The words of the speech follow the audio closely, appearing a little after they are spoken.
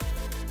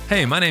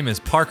Hey, my name is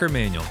Parker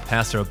Manuel,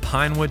 pastor of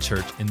Pinewood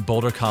Church in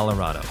Boulder,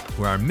 Colorado,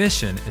 where our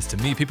mission is to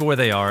meet people where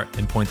they are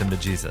and point them to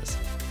Jesus.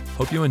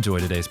 Hope you enjoy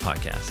today's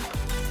podcast.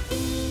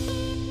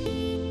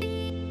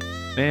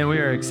 Man, we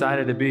are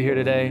excited to be here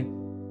today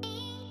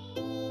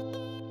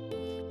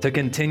to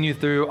continue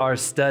through our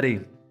study.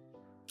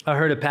 I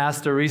heard a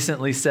pastor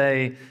recently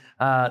say,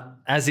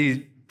 as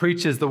he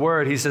preaches the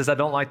word, he says, I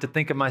don't like to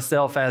think of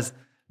myself as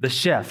the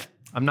chef.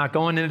 I'm not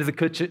going into the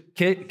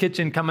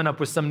kitchen coming up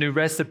with some new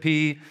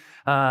recipe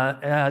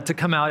to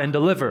come out and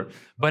deliver,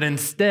 but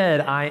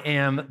instead I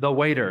am the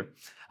waiter.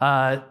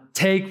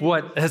 Take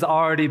what has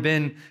already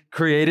been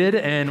created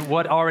and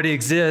what already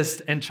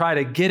exists and try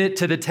to get it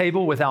to the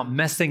table without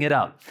messing it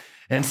up.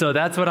 And so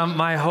that's what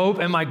my hope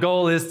and my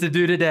goal is to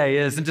do today,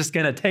 is I'm just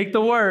going to take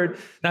the word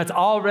that's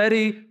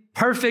already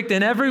perfect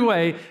in every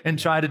way and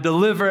try to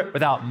deliver it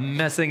without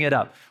messing it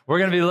up. We're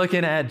going to be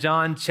looking at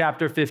John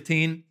chapter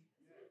 15.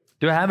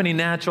 Do I have any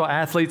natural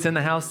athletes in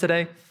the house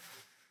today?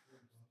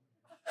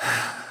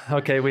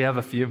 Okay, we have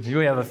a few.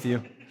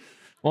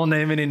 Won't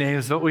name any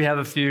names, but we have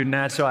a few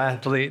natural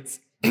athletes.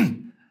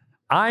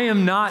 I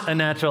am not a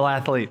natural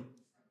athlete.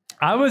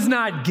 I was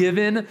not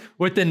given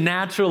with the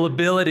natural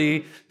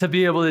ability to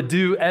be able to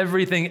do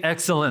everything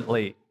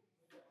excellently.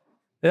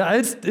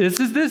 This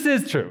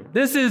is true.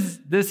 This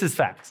is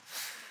facts.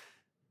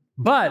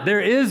 But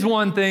there is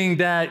one thing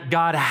that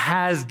God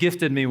has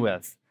gifted me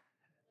with,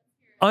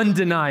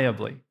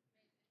 undeniably.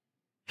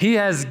 He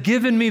has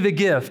given me the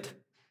gift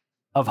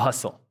of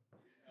hustle.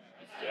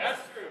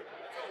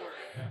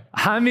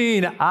 I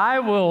mean, I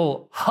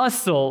will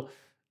hustle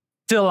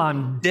till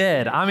I'm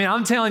dead. I mean,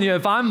 I'm telling you,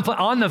 if I'm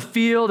on the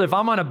field, if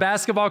I'm on a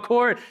basketball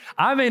court,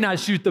 I may not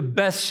shoot the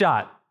best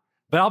shot,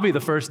 but I'll be the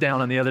first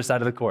down on the other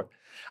side of the court.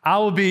 I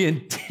will be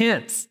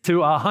intense to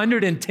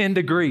 110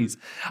 degrees.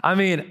 I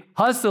mean,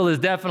 hustle is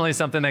definitely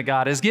something that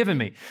God has given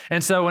me.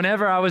 And so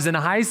whenever I was in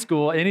high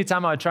school,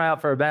 anytime I would try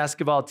out for a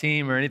basketball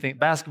team or anything,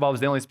 basketball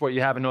was the only sport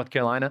you have in North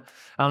Carolina.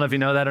 I don't know if you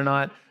know that or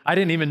not. I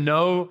didn't even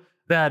know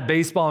that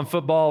baseball and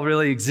football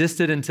really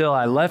existed until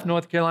I left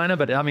North Carolina,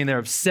 but I mean, they're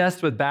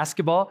obsessed with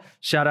basketball.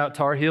 Shout out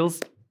Tar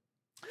Heels.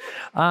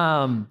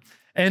 And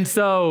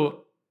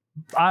so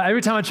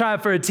every time I try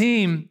out for a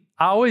team,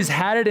 I always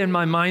had it in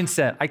my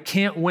mindset. I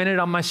can't win it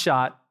on my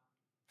shot.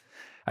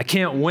 I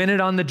can't win it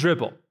on the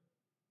dribble,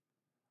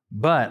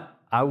 but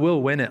I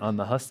will win it on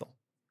the hustle.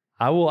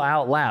 I will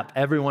outlap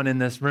everyone in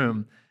this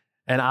room,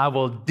 and I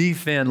will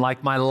defend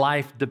like my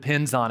life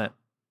depends on it.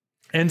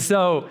 And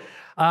so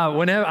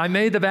whenever I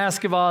made the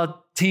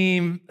basketball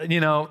team,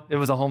 it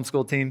was a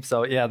homeschool team.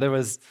 So yeah, there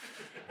was,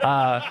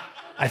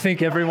 I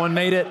think everyone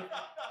made it.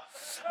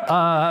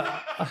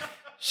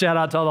 Shout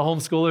out to all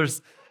the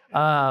homeschoolers.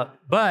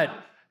 But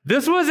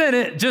this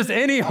wasn't just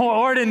any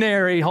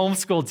ordinary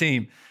homeschool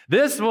team.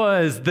 This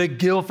was the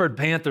Guilford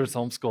Panthers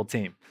homeschool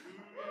team.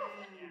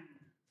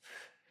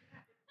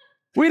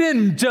 We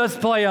didn't just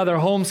play other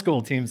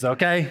homeschool teams,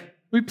 okay?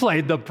 We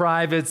played the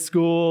private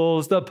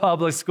schools, the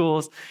public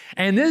schools.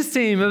 And this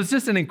team, it was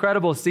just an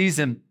incredible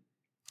season.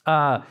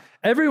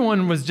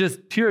 Everyone was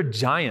just pure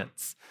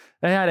giants.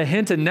 They had a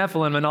hint of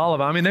Nephilim in all of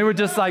them. I mean, they were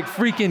just like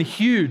freaking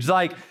huge.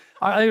 Like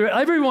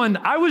everyone,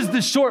 I was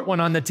the short one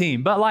on the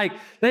team, but like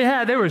they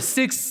were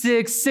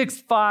 6'6",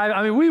 6'5".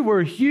 I mean, we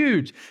were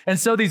huge. And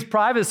so these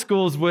private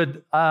schools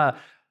would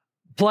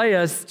play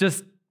us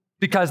just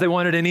because they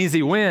wanted an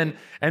easy win.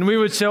 And we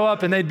would show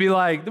up and they'd be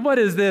like, what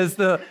is this?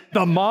 The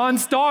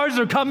Monstars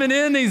are coming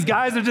in. These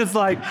guys are just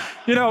like,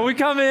 we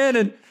come in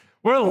and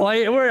our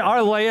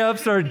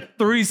layups are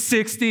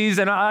 360s.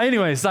 And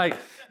anyways, like,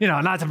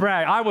 not to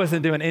brag, I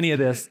wasn't doing any of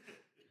this.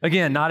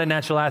 Again, not a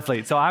natural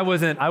athlete. So I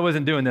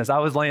wasn't doing this. I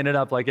was laying it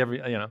up like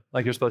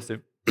like you're supposed to.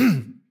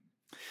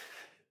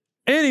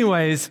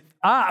 Anyways,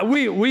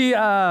 we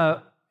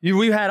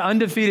had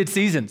undefeated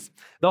seasons.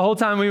 The whole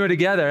time we were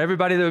together,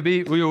 everybody that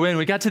we would win.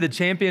 We got to the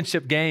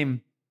championship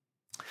game,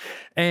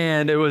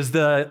 and it was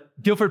the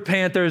Guilford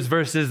Panthers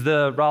versus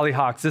the Raleigh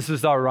Hawks. This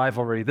was our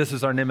rivalry. This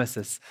was our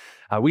nemesis.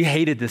 We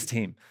hated this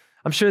team.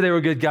 I'm sure they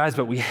were good guys,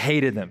 but we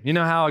hated them. You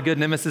know how a good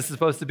nemesis is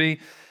supposed to be?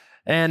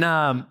 And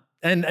can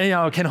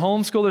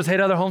homeschoolers hate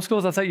other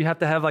homeschoolers? I thought you have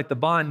to have like the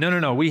bond.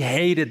 No. We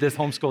hated this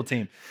homeschool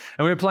team.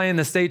 And we were playing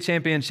the state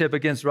championship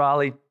against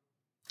Raleigh,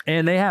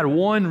 and they had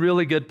one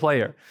really good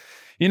player.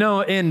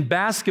 In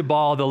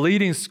basketball, the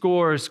leading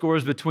scorer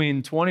scores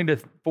between 20 to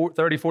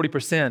 30,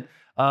 40%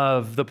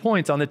 of the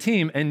points on the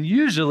team. And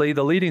usually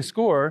the leading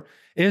scorer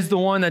is the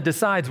one that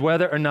decides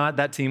whether or not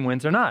that team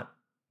wins or not.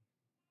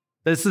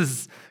 This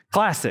is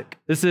classic.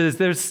 There's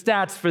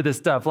stats for this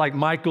stuff, like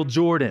Michael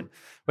Jordan.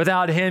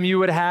 Without him, you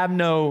would have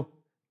no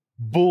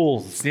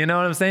Bulls. You know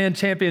what I'm saying?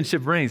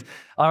 Championship rings.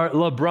 Or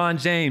LeBron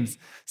James.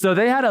 So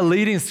they had a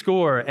leading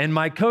scorer. And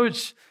my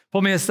coach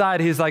pulled me aside.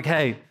 He's like,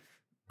 hey,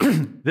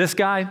 this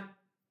guy,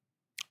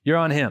 you're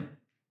on him.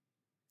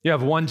 You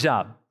have one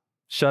job.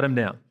 Shut him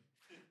down.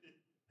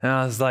 And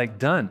I was like,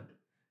 done.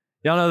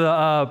 Y'all know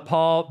the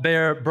Paul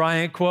Bear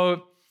Bryant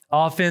quote?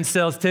 Offense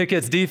sells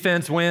tickets,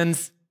 defense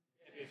wins.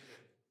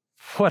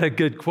 What a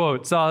good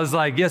quote. So I was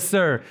like, yes,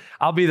 sir,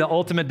 I'll be the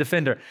ultimate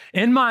defender.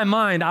 In my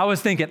mind, I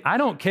was thinking, I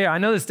don't care. I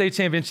know the state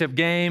championship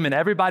game and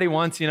everybody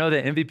wants, the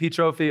MVP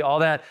trophy, all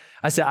that.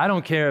 I said, I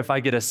don't care if I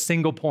get a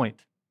single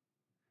point.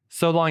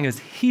 So long as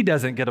he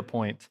doesn't get a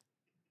point,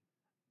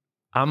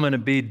 I'm going to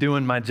be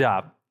doing my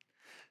job.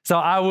 So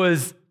I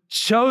was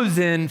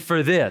chosen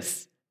for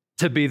this,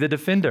 to be the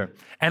defender.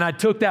 And I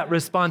took that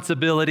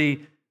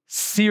responsibility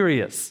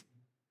serious.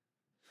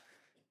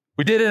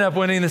 We did end up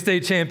winning the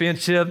state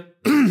championship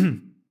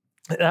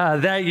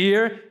that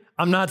year.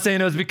 I'm not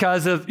saying it was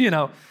because of,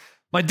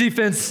 my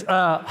defense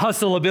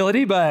hustle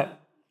ability, but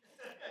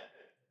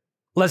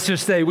let's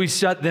just say we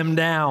shut them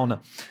down.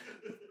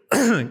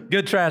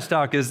 Good trash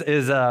talk is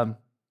a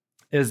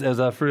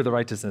fruit of the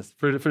righteousness,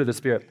 fruit of the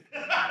Spirit.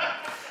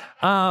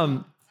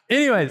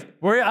 Anyways,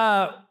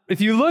 if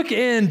you look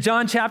in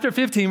John chapter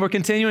 15, we're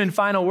continuing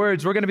final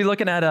words. We're going to be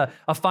looking at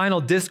a final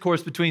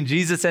discourse between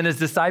Jesus and his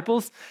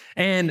disciples.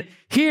 And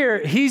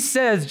here he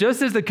says,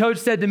 just as the coach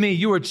said to me,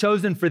 you were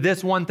chosen for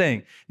this one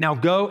thing. Now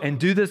go and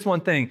do this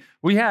one thing.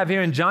 We have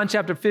here in John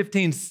chapter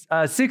 15,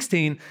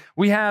 16,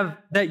 we have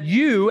that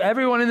you,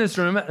 everyone in this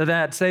room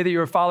that say that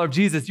you're a follower of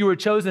Jesus, you were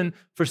chosen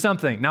for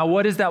something. Now,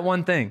 what is that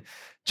one thing?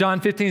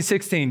 John 15,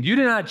 16, you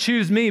did not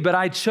choose me, but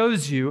I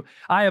chose you.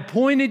 I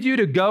appointed you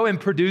to go and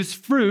produce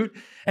fruit,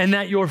 and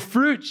that your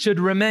fruit should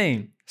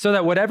remain, so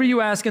that whatever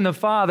you ask in the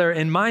Father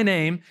in my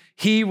name,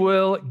 he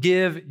will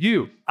give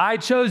you. I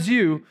chose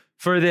you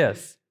for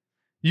this.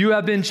 You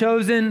have been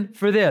chosen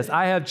for this.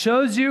 I have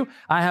chose you.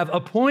 I have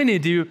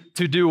appointed you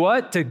to do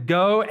what? To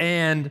go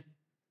and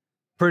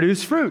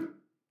produce fruit.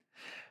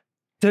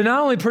 To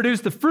not only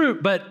produce the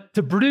fruit, but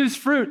to produce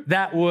fruit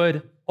that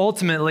would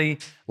ultimately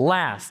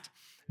last.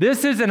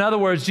 This is, in other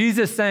words,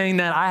 Jesus saying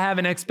that I have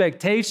an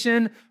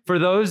expectation for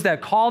those that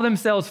call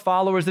themselves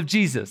followers of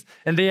Jesus.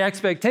 And the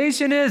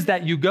expectation is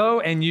that you go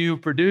and you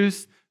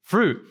produce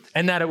fruit,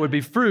 and that it would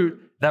be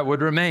fruit that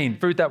would remain,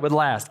 fruit that would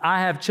last. I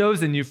have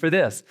chosen you for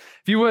this.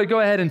 If you would, go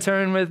ahead and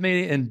turn with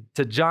me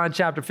into John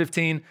chapter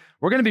 15.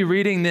 We're going to be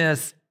reading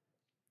this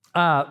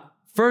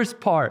first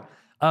part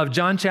of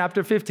John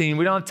chapter 15.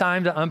 We don't have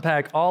time to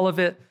unpack all of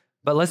it,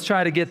 but let's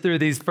try to get through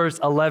these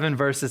first 11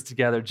 verses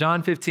together.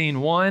 John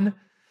 15, 1.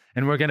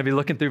 And we're going to be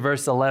looking through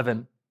verse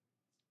 11.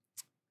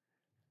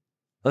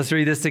 Let's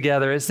read this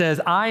together. It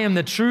says, I am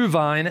the true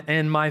vine,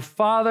 and my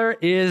Father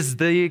is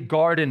the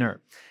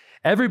gardener.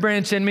 Every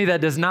branch in me that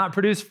does not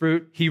produce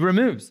fruit, he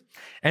removes.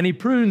 And he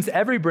prunes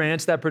every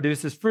branch that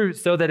produces fruit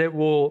so that it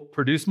will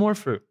produce more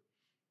fruit.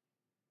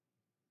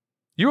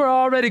 You are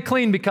already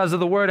clean because of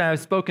the word I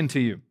have spoken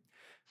to you.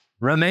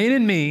 Remain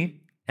in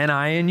me, and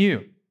I in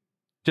you.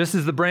 Just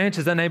as the branch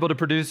is unable to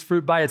produce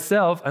fruit by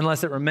itself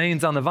unless it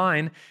remains on the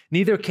vine,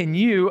 neither can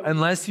you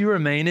unless you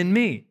remain in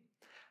me.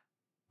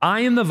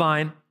 I am the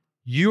vine,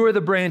 you are the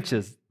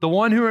branches. The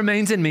one who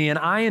remains in me and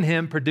I in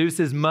him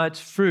produces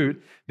much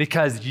fruit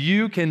because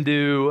you can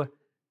do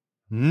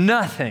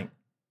nothing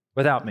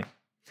without me.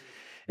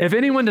 If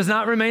anyone does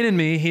not remain in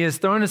me, he is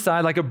thrown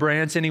aside like a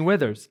branch and he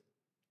withers.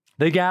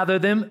 They gather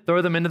them,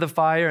 throw them into the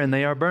fire, and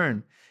they are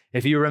burned.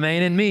 If you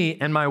remain in me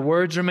and my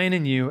words remain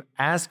in you,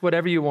 ask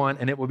whatever you want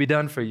and it will be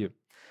done for you.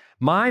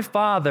 My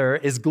Father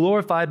is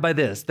glorified by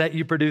this, that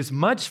you produce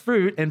much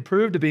fruit and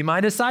prove to be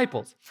my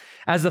disciples.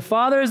 As the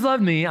Father has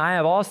loved me, I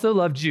have also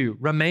loved you.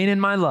 Remain in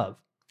my love.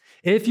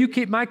 If you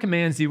keep my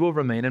commands, you will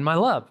remain in my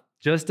love.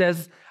 Just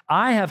as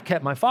I have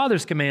kept my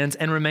Father's commands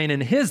and remain in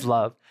his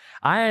love,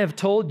 I have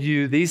told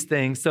you these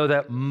things so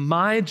that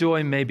my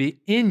joy may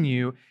be in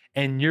you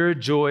and your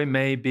joy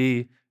may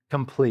be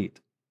complete.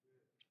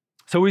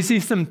 So we see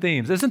some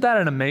themes. Isn't that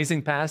an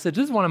amazing passage?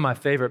 This is one of my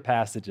favorite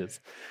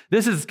passages.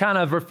 This is kind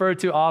of referred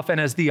to often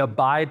as the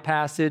abide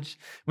passage.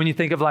 When you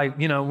think of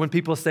when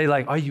people say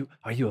are you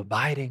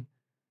abiding?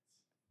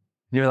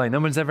 And you're like, no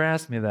one's ever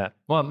asked me that.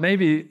 Well,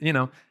 maybe,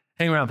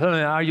 hang around.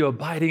 Are you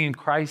abiding in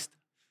Christ?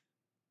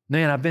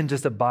 Man, I've been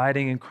just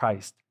abiding in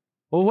Christ.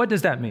 Well, what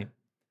does that mean?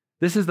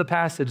 This is the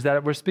passage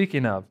that we're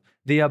speaking of.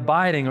 The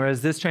abiding, or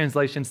as this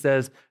translation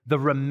says, the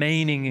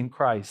remaining in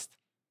Christ,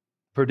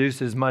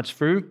 produces much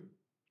fruit.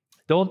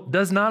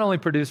 Does not only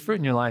produce fruit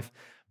in your life,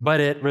 but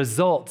it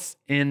results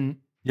in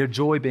your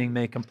joy being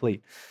made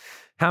complete.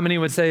 How many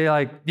would say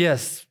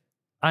yes,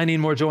 I need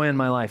more joy in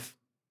my life?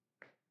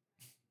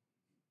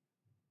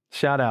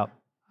 Shout out.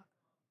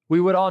 We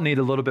would all need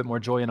a little bit more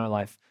joy in our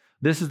life.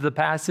 This is the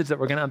passage that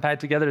we're going to unpack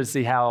together to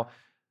see how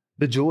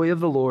the joy of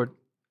the Lord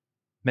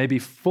may be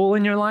full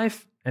in your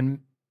life and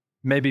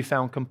may be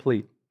found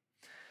complete.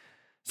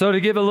 So to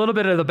give a little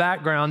bit of the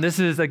background, this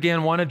is,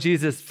 again, one of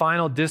Jesus'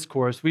 final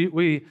discourse.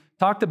 We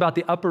talked about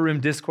the upper room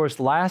discourse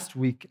last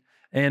week,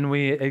 and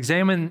we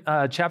examined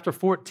chapter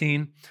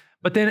 14.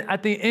 But then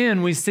at the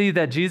end, we see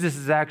that Jesus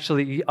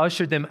he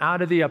ushered them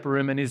out of the upper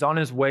room, and he's on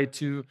his way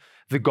to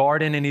the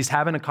garden, and he's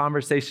having a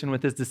conversation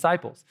with his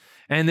disciples.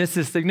 And this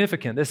is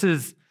significant. This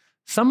is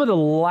some of the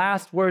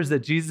last words that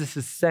Jesus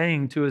is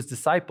saying to his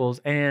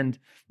disciples, and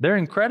they're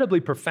incredibly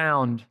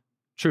profound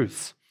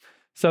truths.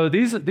 So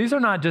these are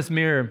not just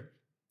mere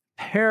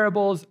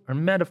parables or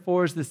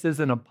metaphors. This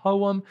isn't a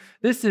poem.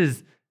 This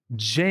is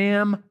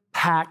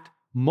jam-packed,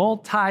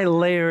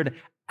 multi-layered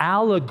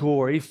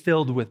allegory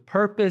filled with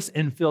purpose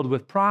and filled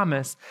with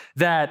promise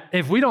that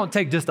if we don't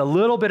take just a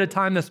little bit of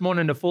time this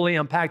morning to fully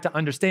unpack, to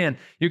understand,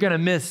 you're going to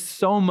miss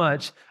so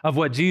much of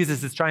what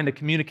Jesus is trying to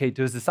communicate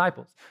to his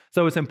disciples.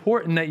 So it's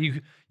important that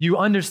you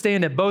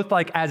understand it both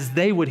like as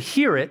they would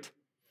hear it,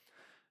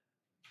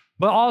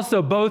 but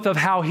also both of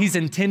how he's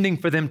intending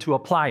for them to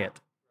apply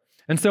it.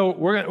 And so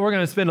we're going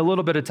to spend a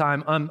little bit of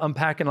time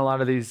unpacking a lot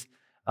of these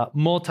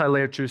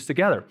multi-layered truths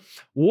together.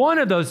 One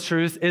of those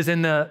truths is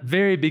in the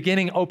very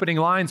beginning opening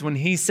lines when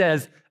he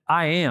says,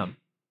 I am.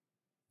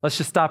 Let's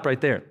just stop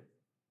right there.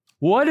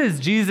 What is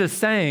Jesus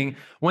saying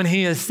when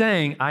he is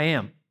saying, I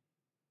am?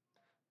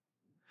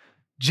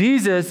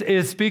 Jesus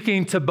is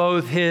speaking to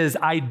both his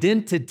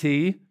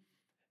identity,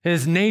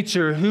 his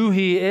nature, who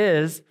he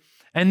is,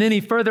 and then he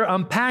further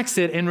unpacks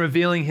it in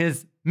revealing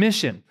his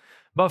mission.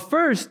 But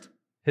first,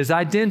 his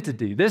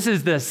identity. This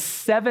is the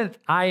seventh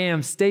I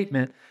am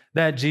statement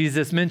that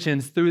Jesus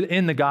mentions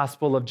in the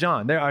Gospel of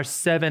John. There are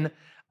 7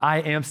 I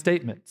am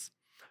statements.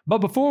 But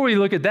before we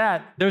look at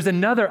that, there's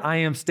another I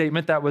am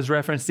statement that was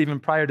referenced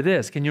even prior to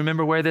this. Can you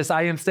remember where this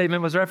I am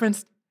statement was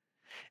referenced?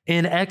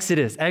 In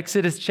Exodus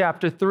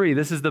chapter 3.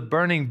 This is the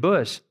burning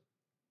bush,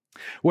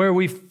 where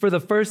we, for the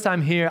first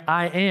time hear,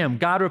 I am.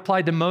 God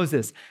replied to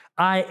Moses,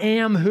 I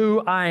am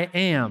who I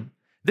am.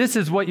 This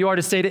is what you are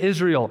to say to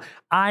Israel.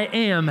 I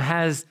am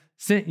has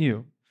sent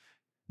you.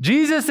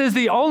 Jesus is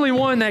the only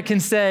one that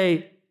can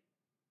say,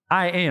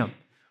 I am.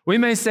 We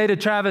may say to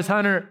Travis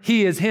Hunter,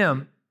 he is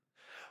him,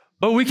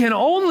 but we can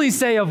only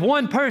say of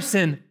one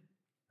person,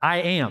 I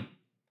am.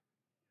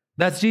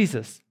 That's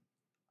Jesus.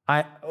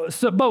 But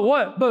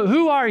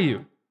who are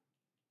you?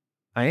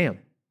 I am.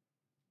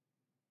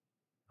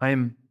 I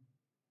am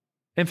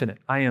infinite.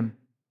 I am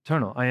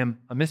eternal. I am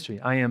a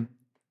mystery. I am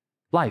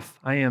life.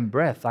 I am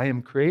breath. I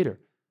am creator.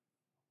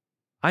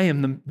 I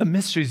am the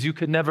mysteries you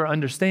could never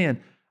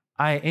understand.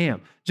 I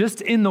am. Just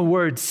in the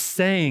word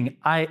saying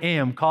I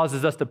am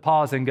causes us to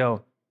pause and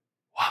go,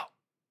 wow,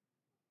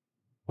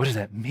 what does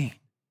that mean?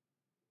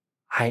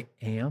 I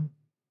am?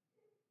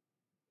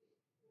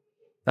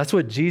 That's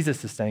what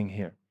Jesus is saying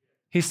here.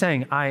 He's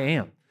saying I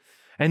am.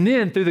 And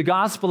then through the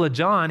Gospel of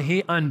John,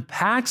 he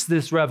unpacks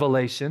this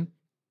revelation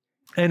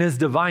and his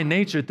divine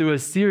nature through a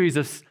series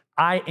of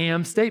I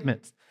am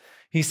statements.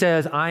 He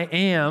says, I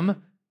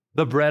am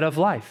the bread of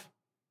life.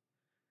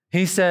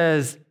 He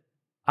says,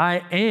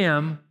 I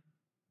am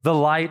the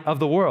light of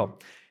the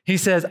world. He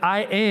says,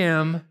 I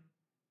am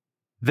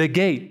the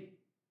gate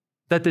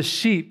that the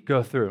sheep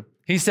go through.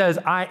 He says,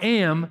 I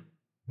am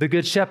the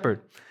good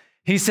shepherd.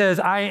 He says,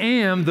 I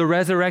am the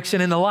resurrection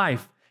and the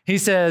life. He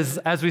says,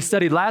 as we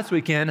studied last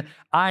weekend,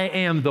 I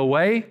am the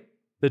way,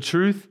 the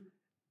truth,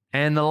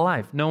 and the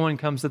life. No one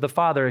comes to the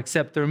Father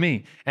except through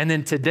me. And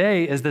then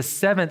today is the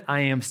 7th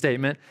I am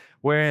statement,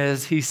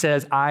 whereas he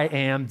says, I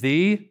am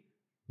the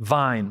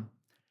vine.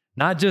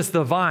 Not just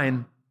the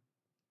vine.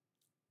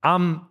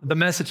 The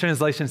Message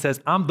translation says,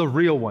 I'm the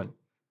real one.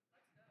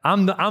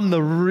 I'm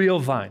the real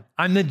vine.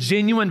 I'm the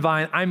genuine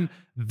vine. I'm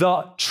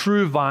the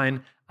true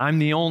vine. I'm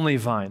the only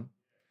vine.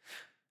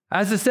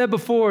 As I said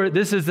before,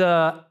 this is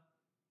a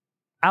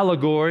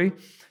allegory,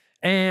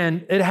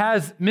 and it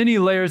has many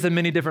layers and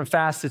many different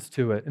facets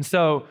to it. And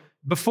so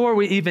before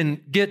we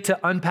even get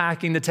to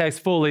unpacking the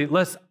text fully,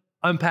 let's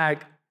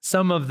unpack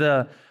some of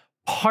the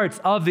parts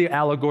of the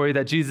allegory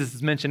that Jesus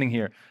is mentioning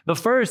here. The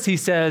first, he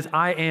says,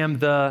 I am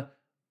the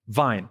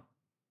vine.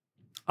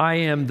 I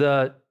am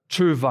the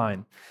true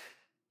vine.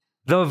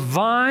 The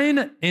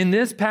vine in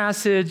this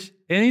passage,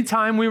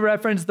 anytime we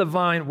reference the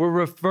vine, we're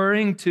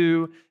referring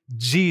to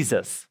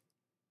Jesus,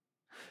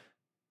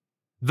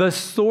 the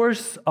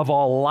source of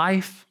all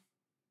life,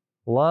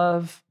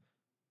 love,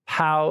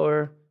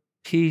 power,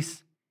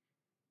 peace,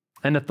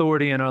 and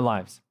authority in our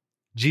lives.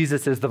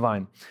 Jesus is the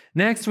vine.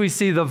 Next, we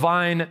see the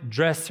vine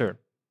dresser.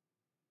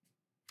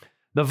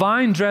 The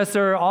vine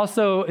dresser,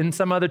 also in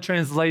some other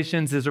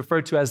translations, is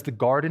referred to as the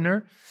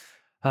gardener,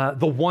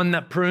 the one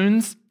that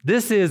prunes.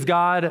 This is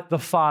God the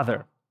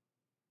Father.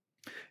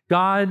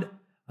 God,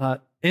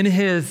 in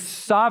his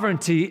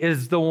sovereignty,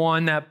 is the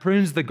one that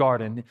prunes the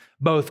garden,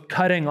 both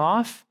cutting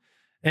off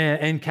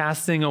and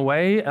casting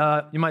away.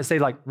 You might say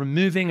like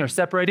removing or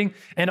separating,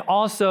 and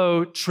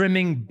also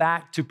trimming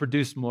back to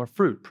produce more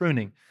fruit,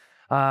 pruning,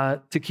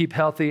 to keep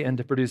healthy and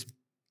to produce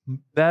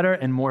better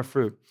and more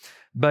fruit.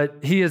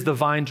 But he is the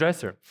vine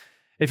dresser.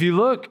 If you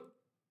look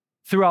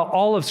throughout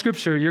all of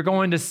Scripture, you're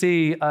going to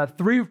see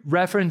 3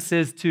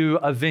 references to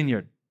a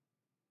vineyard.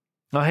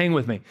 Now, hang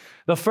with me.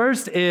 The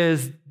first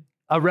is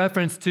a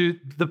reference to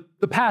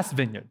the past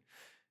vineyard.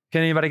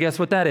 Can anybody guess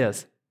what that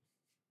is?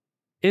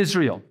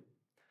 Israel.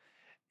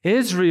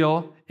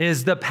 Israel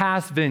is the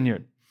past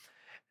vineyard.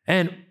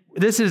 And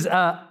this is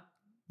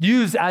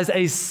used as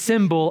a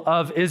symbol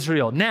of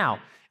Israel. Now,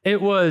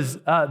 it was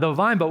the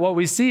vine, but what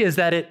we see is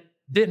that it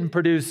didn't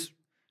produce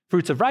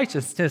fruits of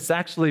righteousness,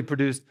 actually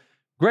produced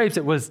grapes.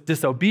 It was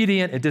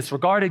disobedient, it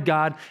disregarded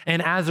God,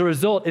 and as a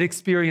result, it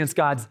experienced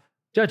God's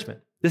judgment.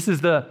 This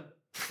is the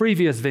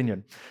previous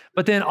vineyard.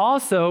 But then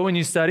also when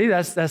you study,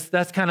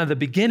 that's kind of the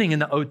beginning in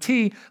the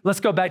OT. Let's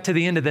go back to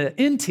the end of the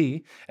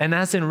NT, and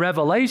that's in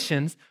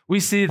Revelations. We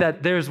see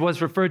that there's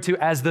what's referred to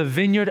as the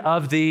vineyard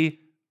of the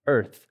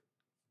earth.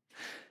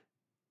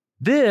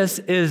 This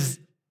is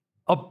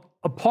a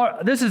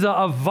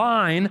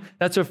vine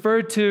that's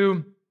referred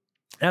to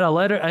in a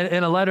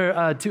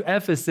letter to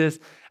Ephesus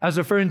as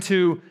referring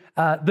to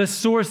the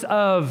source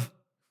of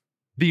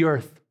the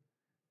earth.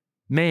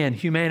 Man,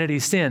 humanity,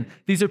 sin.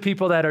 These are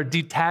people that are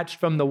detached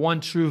from the one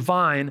true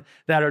vine,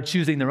 that are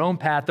choosing their own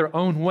path, their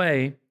own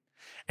way.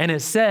 And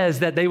it says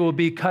that they will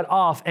be cut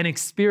off and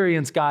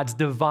experience God's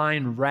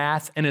divine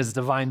wrath and his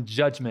divine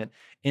judgment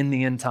in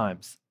the end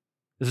times.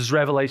 This is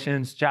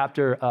Revelations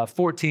chapter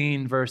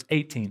 14, verse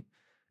 18.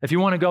 If you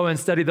want to go and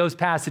study those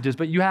passages,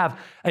 but you have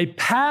a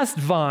past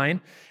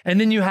vine,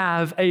 and then you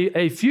have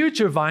a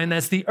future vine,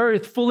 that's the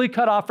earth fully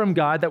cut off from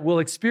God that will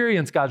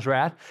experience God's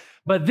wrath.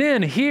 But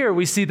then here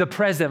we see the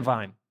present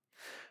vine.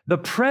 The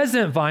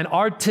present vine,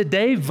 our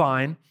today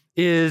vine,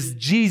 is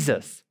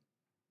Jesus.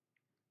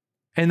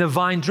 And the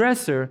vine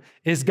dresser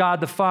is God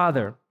the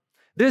Father.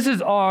 This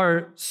is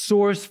our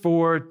source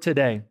for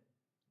today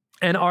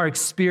and our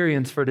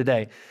experience for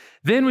today.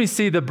 Then we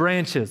see the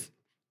branches.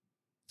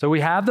 So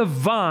we have the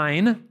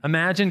vine.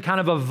 Imagine kind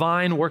of a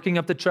vine working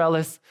up the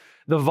trellis.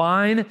 The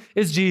vine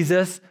is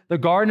Jesus, the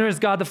gardener is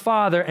God the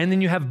Father, and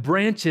then you have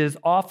branches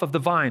off of the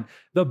vine.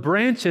 The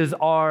branches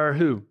are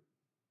who?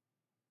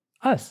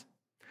 Us.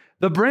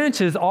 The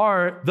branches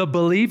are the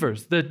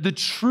believers, the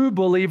true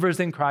believers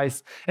in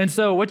Christ. And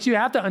so what you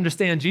have to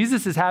understand,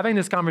 Jesus is having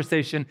this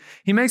conversation.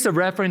 He makes a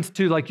reference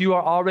to like, you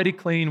are already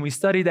clean. We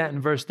study that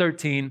in verse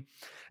 13.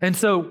 And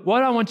so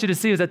what I want you to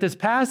see is that this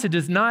passage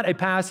is not a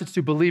passage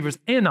to believers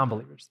and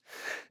non-believers.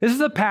 This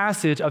is a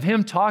passage of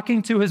him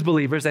talking to his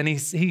believers, and he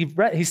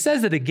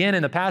says it again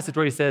in the passage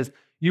where he says,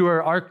 you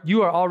are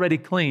already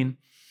clean.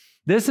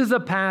 This is a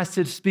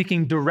passage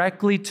speaking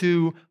directly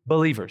to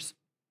believers.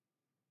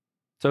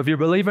 So if you're a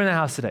believer in the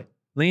house today,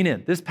 lean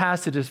in. This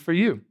passage is for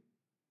you.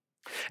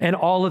 And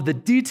all of the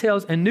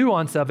details and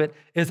nuance of it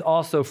is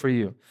also for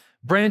you.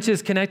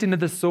 Branches connecting to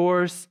the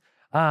source,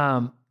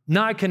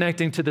 not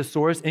connecting to the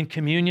source in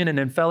communion and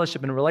in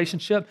fellowship and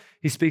relationship.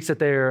 He speaks that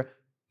they're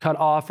cut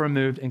off,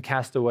 removed, and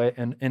cast away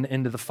and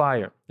into the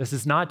fire. This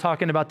is not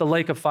talking about the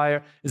lake of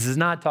fire. This is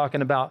not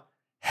talking about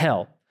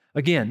hell.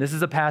 Again, this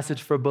is a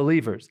passage for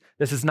believers.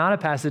 This is not a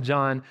passage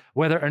on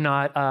whether or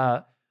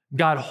not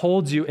God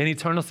holds you in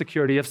eternal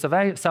security of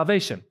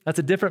salvation. That's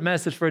a different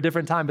message for a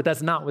different time, but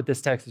that's not what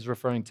this text is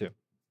referring to.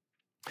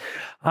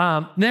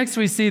 Next,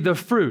 we see the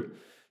fruit.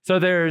 So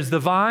there's the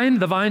vine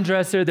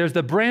dresser, there's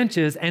the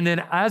branches, and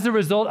then as a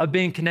result of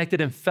being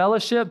connected in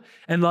fellowship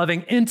and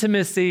loving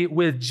intimacy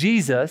with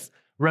Jesus,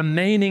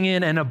 remaining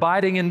in and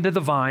abiding into the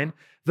vine,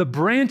 the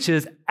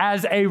branches,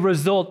 as a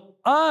result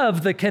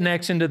of the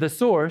connection to the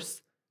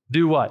source,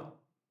 do what?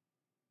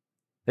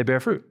 They bear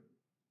fruit,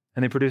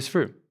 and they produce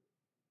fruit.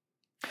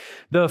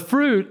 The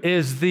fruit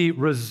is the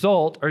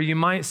result, or you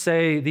might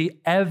say the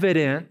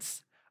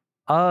evidence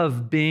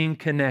of being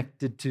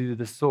connected to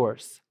the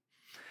source.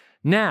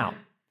 Now,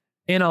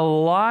 in a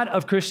lot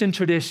of Christian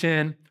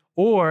tradition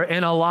or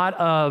in a lot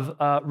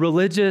of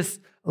religious,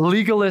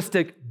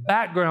 legalistic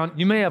background,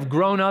 you may have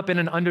grown up in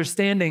an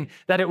understanding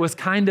that it was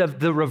kind of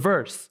the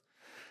reverse.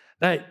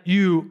 That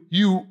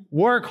you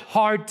work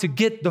hard to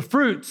get the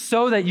fruit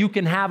so that you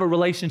can have a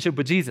relationship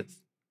with Jesus.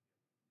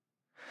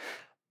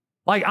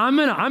 Like, I'm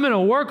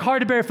gonna work hard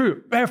to bear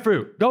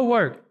fruit, go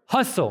work,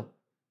 hustle.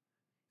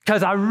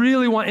 Because I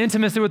really want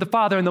intimacy with the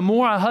Father, and the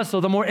more I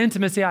hustle, the more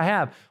intimacy I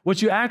have.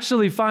 What you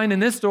actually find in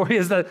this story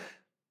is that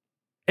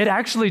it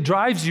actually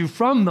drives you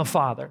from the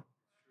Father.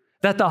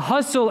 That the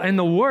hustle and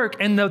the work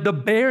and the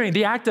bearing,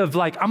 the act of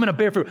like, I'm gonna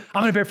bear fruit,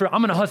 I'm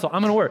gonna hustle,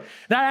 I'm gonna work,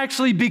 that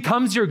actually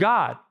becomes your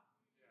God.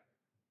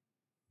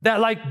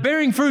 That like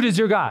bearing fruit is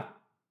your God.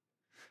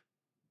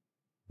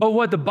 But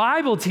what the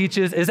Bible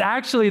teaches is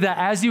actually that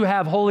as you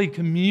have holy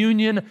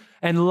communion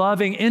and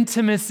loving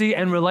intimacy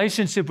and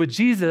relationship with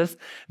Jesus,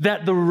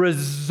 that the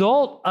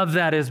result of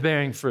that is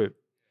bearing fruit.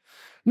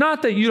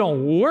 Not that you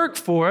don't work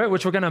for it,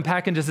 which we're going to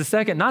unpack in just a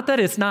second. Not that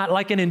it's not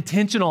like an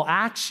intentional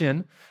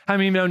action. I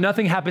mean,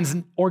 nothing happens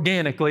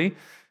organically.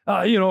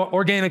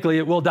 Organically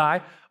it will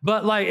die.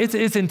 But like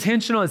it's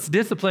intentional, it's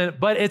discipline,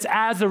 but it's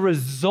as a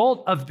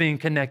result of being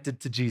connected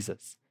to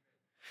Jesus.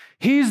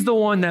 He's the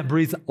one that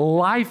breathes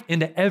life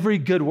into every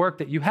good work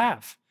that you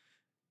have.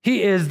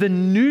 He is the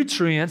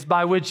nutrients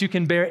by which you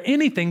can bear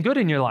anything good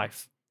in your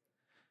life.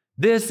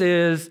 This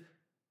is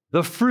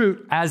the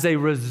fruit as a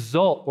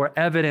result or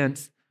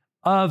evidence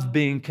of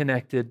being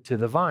connected to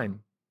the vine.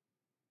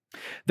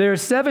 There are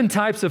 7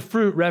 types of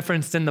fruit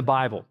referenced in the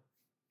Bible.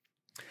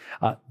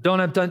 Don't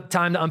have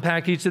time to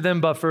unpack each of them,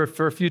 but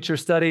for future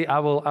study, I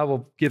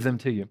will give them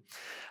to you.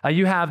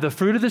 You have the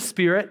fruit of the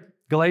Spirit,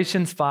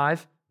 Galatians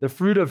 5. The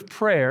fruit of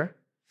prayer,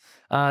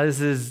 this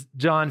is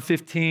John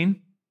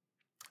 15.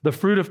 The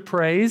fruit of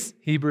praise,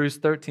 Hebrews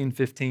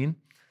 13:15.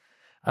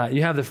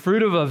 You have the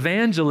fruit of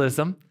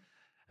evangelism,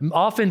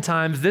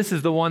 Oftentimes, this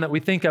is the one that we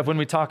think of when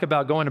we talk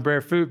about going to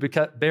bear fruit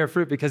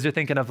because you're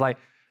thinking of like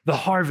the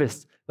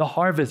harvest,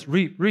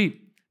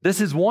 reap. This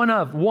is one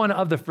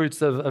of the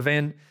fruits of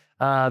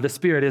the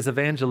Spirit is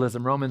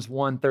evangelism, Romans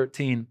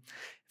 1:13.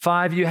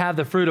 5, you have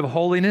the fruit of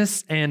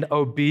holiness and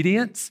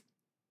obedience,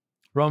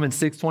 Romans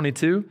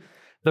 6:22.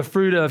 The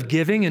fruit of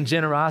giving and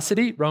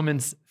generosity,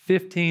 Romans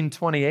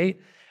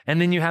 15:28. And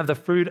then you have the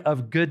fruit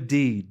of good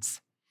deeds,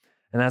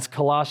 and that's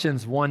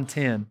Colossians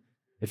 1:10.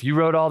 If you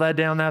wrote all that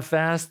down that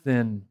fast,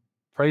 then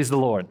praise the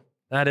Lord.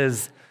 That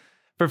is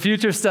for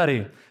future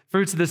study.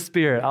 Fruits of the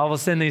Spirit. I will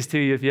send these to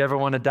you if you ever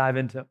want to dive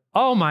into.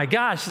 Oh my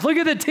gosh, look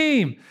at the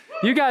team.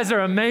 You guys are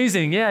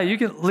amazing. Yeah, you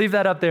can leave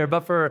that up there.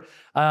 But for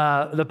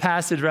the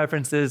passage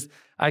references,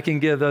 I can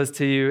give those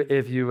to you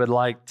if you would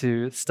like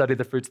to study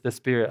the fruits of the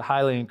Spirit.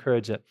 Highly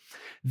encourage it.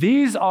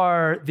 These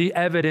are the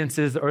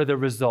evidences or the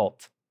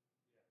result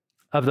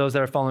of those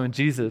that are following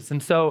Jesus.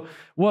 And so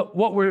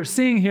what we're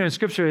seeing here in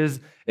Scripture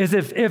is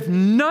if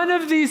none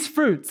of these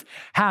fruits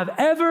have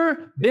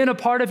ever been a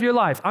part of your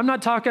life, I'm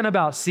not talking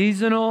about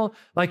seasonal,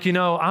 like,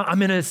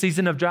 I'm in a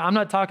season of drought. I'm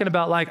not talking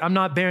about like, I'm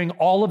not bearing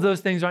all of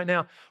those things right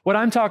now. What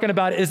I'm talking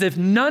about is if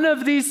none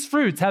of these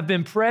fruits have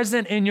been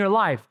present in your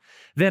life,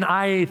 then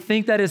I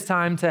think that it's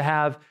time to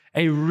have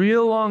a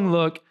real long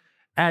look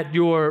at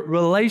your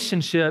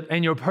relationship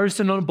and your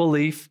personal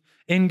belief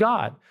in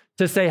God.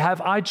 To say, have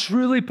I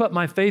truly put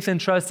my faith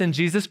and trust in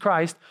Jesus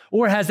Christ,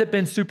 or has it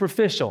been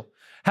superficial?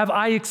 Have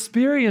I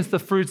experienced the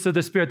fruits of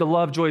the Spirit, the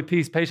love, joy,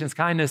 peace, patience,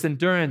 kindness,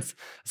 endurance,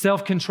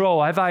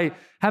 self-control? Have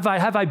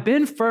I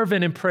been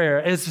fervent in prayer?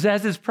 Has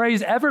His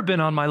praise ever been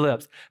on my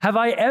lips? Have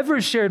I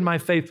ever shared my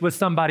faith with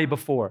somebody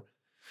before?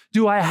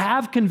 Do I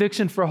have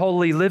conviction for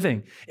holy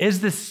living?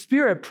 Is the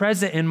Spirit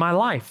present in my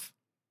life?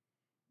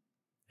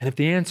 And if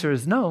the answer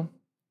is no,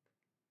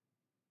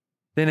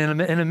 then in a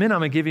minute, I'm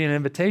going to give you an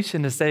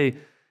invitation to say,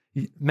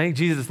 make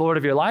Jesus Lord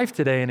of your life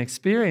today and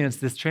experience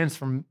this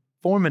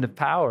transformative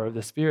power of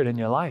the Spirit in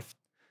your life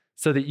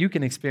so that you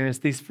can experience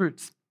these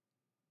fruits.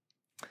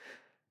 It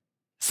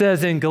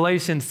says in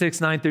Galatians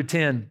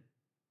 6:9-10,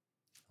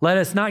 let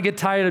us not get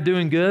tired of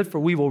doing good, for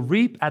we will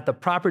reap at the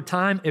proper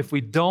time if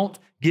we don't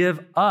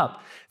give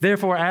up.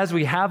 Therefore, as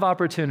we have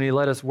opportunity,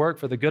 let us work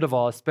for the good of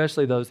all,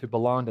 especially those who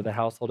belong to the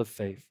household of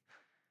faith.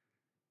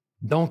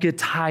 Don't get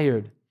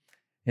tired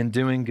in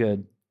doing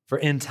good, for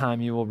in time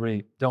you will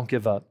reap. Don't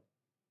give up.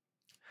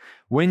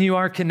 When you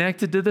are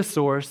connected to the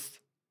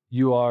source,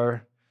 you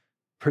are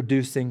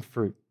producing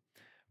fruit.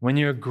 When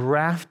you're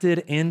grafted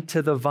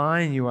into the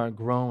vine, you are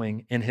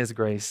growing in His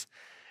grace.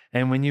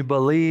 And when you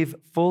believe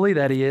fully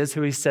that He is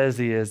who He says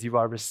He is, you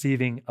are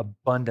receiving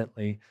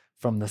abundantly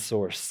from the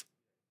source.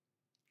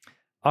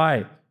 All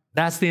right,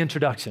 that's the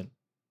introduction.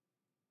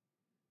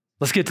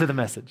 Let's get to the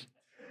message.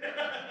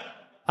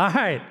 All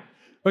right,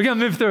 we're going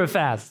to move through it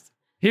fast.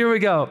 Here we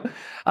go.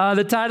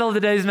 The title of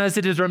today's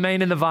message is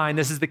Remain in the Vine.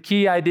 This is the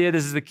key idea.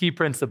 This is the key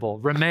principle.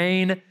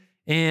 Remain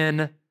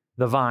in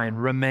the vine.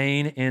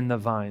 Remain in the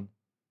vine.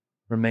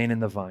 Remain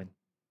in the vine.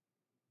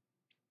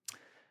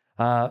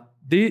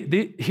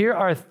 Here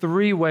are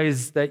 3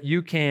 ways that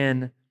you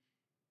can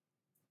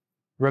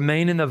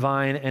remain in the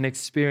vine and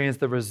experience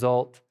the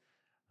result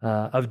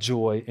of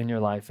joy in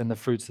your life and the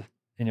fruits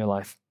in your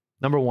life.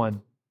 Number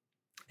 1,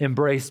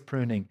 embrace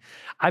pruning.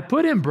 I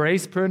put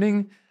embrace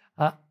pruning.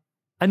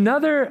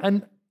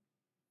 Another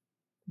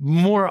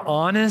more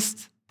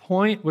honest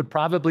point would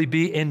probably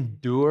be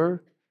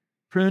endure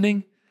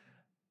pruning.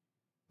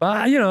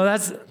 But,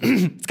 that's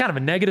it's kind of a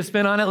negative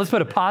spin on it. Let's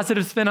put a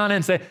positive spin on it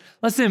and say,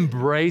 let's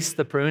embrace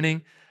the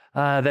pruning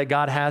that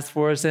God has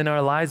for us in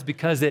our lives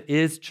because it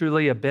is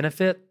truly a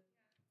benefit.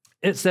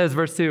 It says,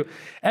 verse 2,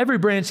 every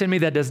branch in me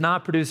that does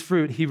not produce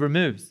fruit, He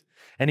removes.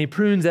 And He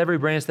prunes every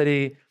branch that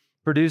He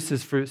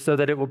produces fruit so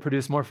that it will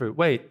produce more fruit.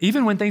 Wait,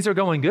 even when things are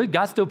going good,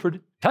 God still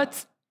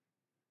cuts?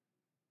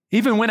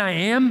 Even when I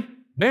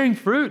am bearing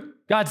fruit,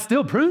 God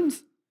still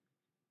prunes.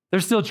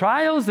 There's still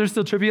trials, there's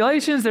still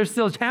tribulations, there's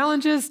still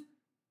challenges.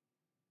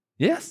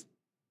 Yes,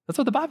 that's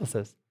what the Bible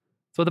says.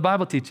 That's what the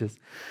Bible teaches.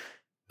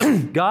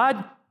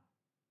 God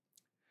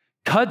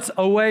cuts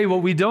away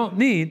what we don't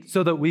need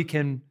so that we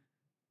can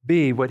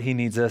be what He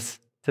needs us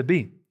to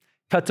be.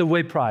 Cuts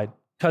away pride,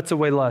 cuts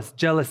away lust,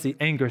 jealousy,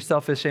 anger,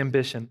 selfish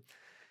ambition.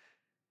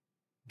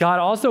 God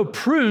also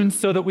prunes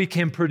so that we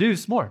can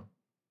produce more.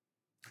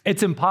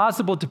 It's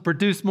impossible to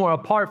produce more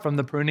apart from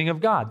the pruning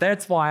of God.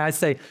 That's why I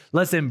say,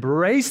 let's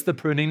embrace the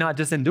pruning, not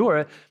just endure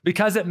it,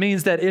 because it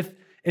means that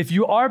if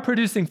you are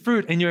producing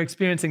fruit and you're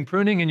experiencing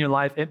pruning in your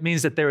life, it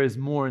means that there is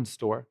more in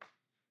store.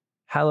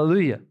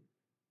 Hallelujah.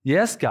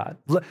 Yes, God.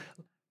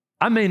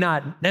 I may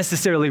not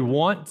necessarily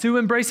want to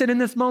embrace it in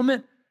this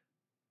moment,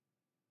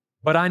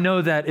 but I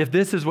know that if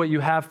this is what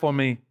you have for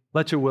me,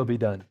 let your will be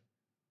done.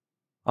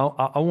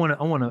 I want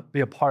to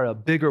be a part of a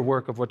bigger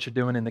work of what you're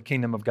doing in the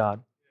kingdom of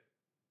God.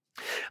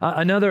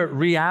 Another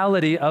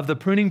reality of the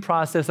pruning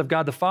process of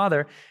God the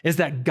Father is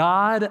that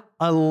God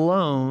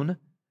alone,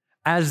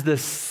 as the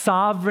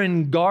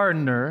sovereign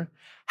gardener,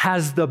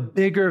 has the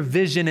bigger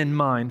vision in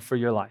mind for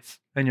your life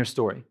and your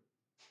story.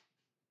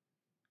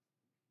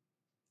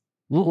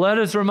 Let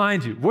us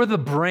remind you, we're the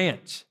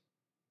branch.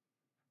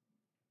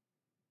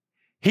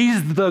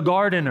 He's the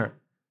gardener.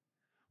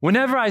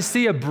 Whenever I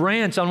see a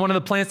branch on one of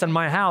the plants in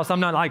my house, I'm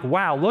not like,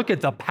 wow, look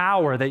at the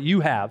power that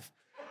you have.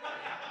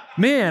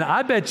 Man,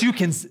 I bet you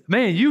can,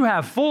 man, you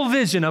have full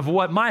vision of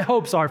what my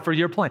hopes are for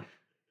your plant.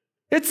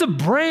 It's a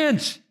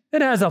branch.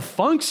 It has a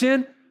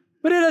function,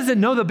 but it doesn't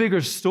know the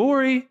bigger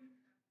story.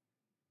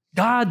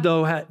 God,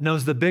 though,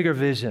 knows the bigger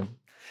vision.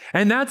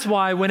 And that's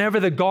why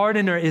whenever the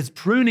gardener is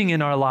pruning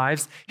in our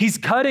lives, he's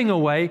cutting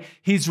away,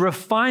 he's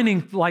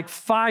refining like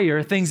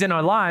fire things in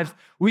our lives,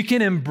 we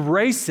can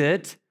embrace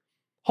it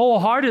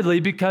wholeheartedly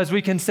because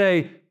we can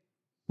say,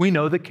 we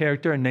know the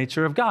character and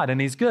nature of God, and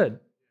he's good.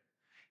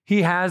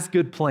 He has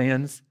good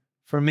plans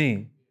for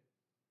me.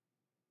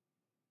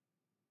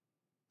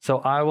 So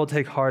I will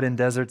take heart in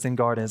deserts and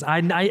gardens.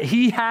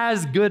 He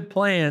has good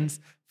plans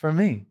for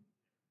me.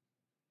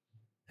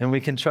 And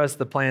we can trust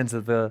the plans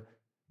of the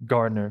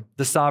gardener,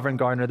 the sovereign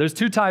gardener. There's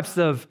two types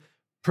of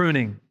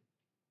pruning.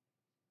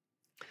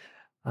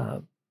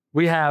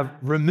 We have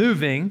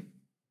removing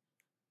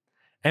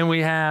and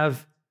we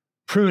have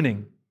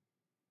pruning.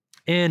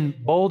 In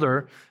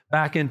Boulder,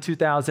 back in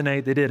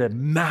 2008, they did a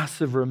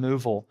massive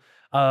removal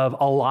of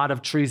a lot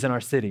of trees in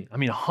our city. I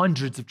mean,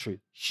 hundreds of trees,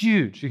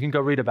 huge. You can go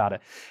read about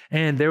it.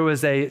 And there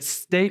was a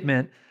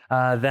statement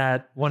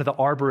that one of the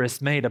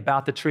arborists made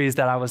about the trees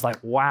that I was like,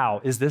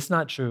 wow, is this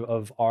not true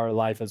of our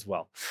life as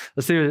well?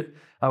 Let's see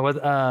what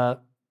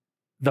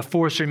the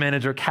forestry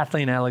manager,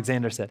 Kathleen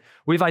Alexander, said.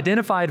 We've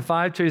identified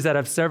 5 trees that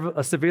have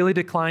severely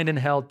declined in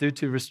health due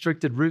to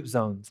restricted root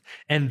zones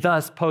and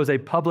thus pose a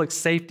public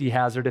safety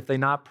hazard if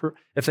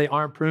they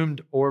aren't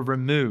pruned or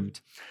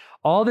removed.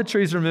 All the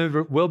trees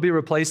removed will be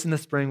replaced in the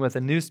spring with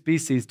a new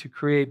species to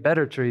create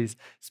better trees,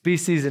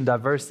 species and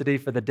diversity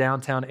for the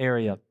downtown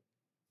area.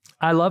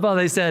 I love how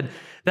they said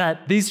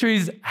that these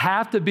trees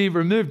have to be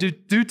removed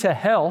due to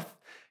health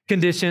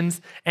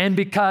conditions and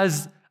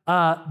because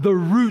the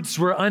roots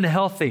were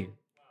unhealthy.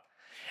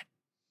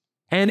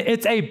 And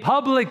it's a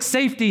public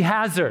safety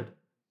hazard.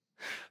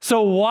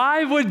 So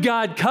why would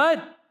God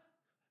cut,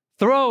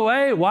 throw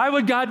away? Why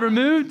would God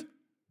remove?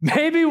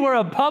 Maybe we're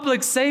a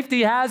public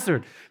safety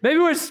hazard. Maybe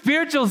we're a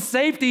spiritual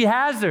safety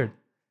hazard.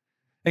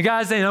 And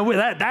God's saying, oh,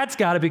 that's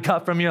got to be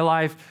cut from your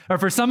life. Or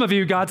for some of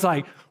you, God's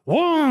like,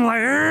 whoa,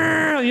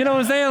 like, you know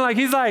what I'm saying? Like,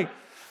 he's like,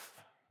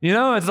 you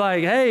know, it's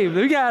like, hey,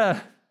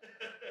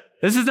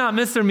 this is not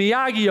Mr.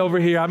 Miyagi over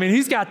here. I mean,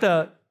 he's got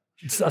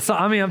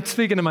I'm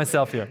speaking to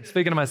myself here.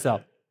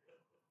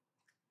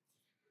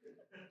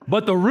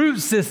 But the root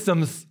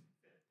systems,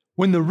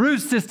 when the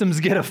root systems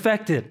get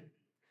affected,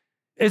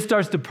 it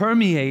starts to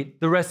permeate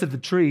the rest of the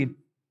tree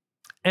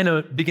and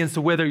it begins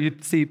to wither. You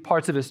see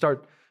parts of it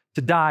start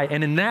to die.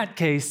 And in that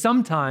case,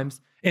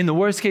 sometimes, in the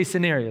worst case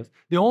scenarios,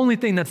 the only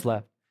thing that's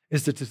left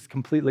is to just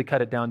completely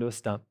cut it down to a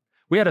stump.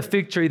 We had a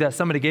fig tree that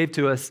somebody gave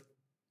to us.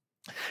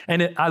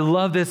 And I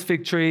love this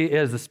fig tree.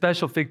 It is a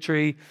special fig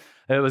tree.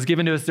 It was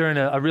given to us during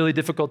a really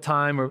difficult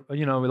time where,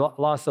 we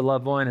lost a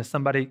loved one and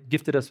somebody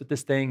gifted us with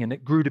this thing and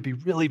it grew to be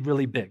really,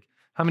 really big.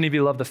 How many of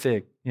you love the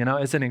fig?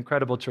 It's an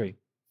incredible tree.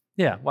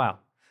 Yeah, wow.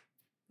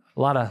 A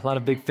lot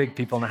of big fig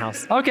people in the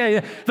house.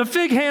 Okay, the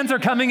fig hands are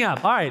coming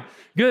up. All right,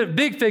 good,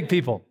 big fig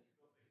people.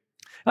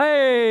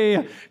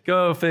 Hey,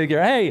 go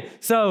figure. Hey,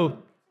 so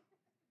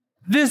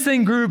this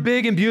thing grew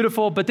big and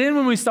beautiful, but then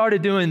when we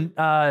started doing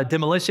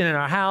demolition in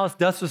our house,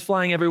 dust was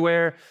flying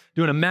everywhere,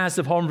 doing a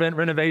massive home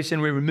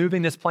renovation, we were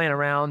moving this plant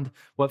around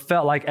what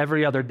felt like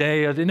every other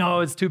day.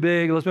 No, it's too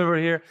big, let's move over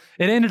here.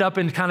 It ended up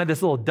in kind of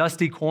this little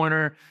dusty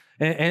corner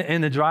in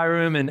the dry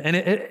room, and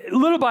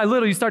little by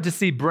little, you start to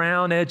see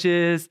brown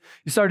edges.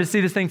 You start to see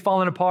this thing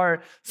falling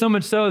apart, so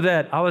much so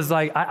that I was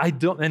like, I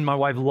don't, and my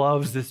wife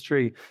loves this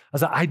tree. I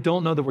was like, I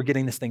don't know that we're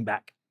getting this thing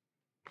back.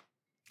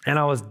 And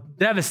I was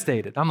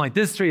devastated. I'm like,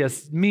 this tree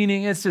has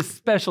meaning. It's just a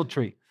special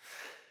tree.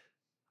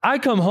 I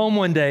come home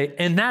one day,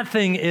 and that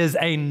thing is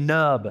a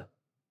nub.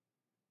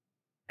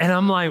 And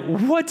I'm like,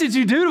 what did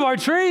you do to our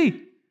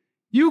tree?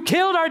 You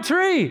killed our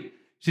tree.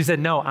 She said,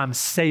 no, I'm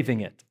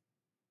saving it.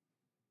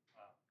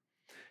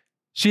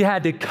 She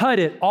had to cut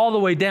it all the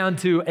way down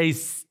to a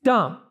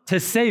stump to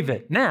save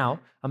it. Now,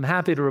 I'm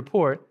happy to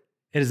report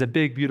it is a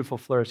big, beautiful,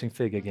 flourishing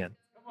fig again.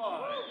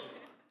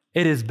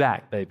 It is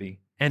back, baby,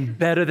 and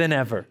better than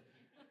ever.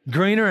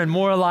 Greener and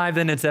more alive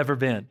than it's ever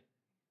been.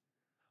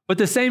 But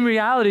the same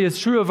reality is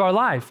true of our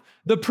life.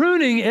 The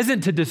pruning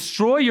isn't to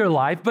destroy your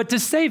life, but to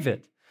save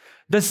it.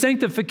 The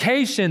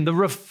sanctification, the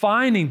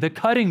refining, the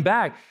cutting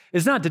back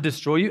is not to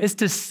destroy you, it's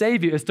to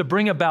save you, it's to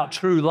bring about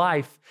true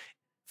life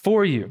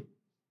for you.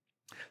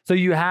 So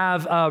you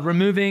have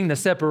removing, the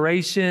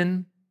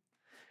separation,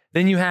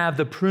 then you have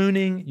the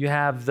pruning, you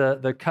have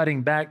the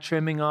cutting back,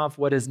 trimming off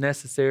what is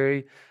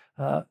necessary.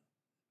 In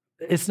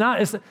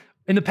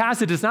the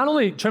passage, it's not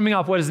only trimming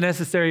off what is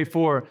necessary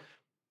for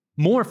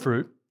more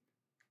fruit,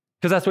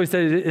 because that's what he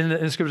said in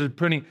the scripture,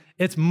 pruning,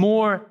 it's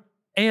more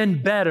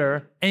and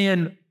better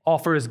and all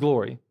for his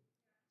glory.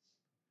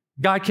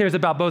 God cares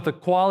about both the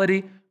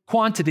quality,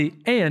 quantity,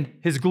 and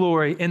his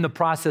glory in the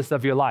process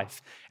of your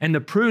life. And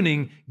the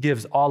pruning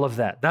gives all of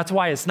that. That's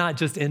why it's not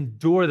just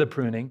endure the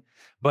pruning,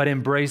 but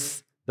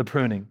embrace the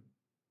pruning.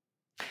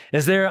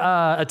 Is there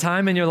a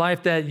time in your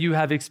life that you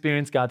have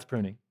experienced God's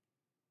pruning?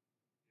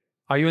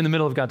 Are you in the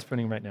middle of God's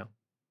pruning right now?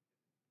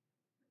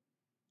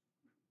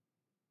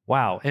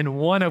 Wow, in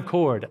one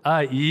accord.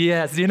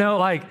 Yes,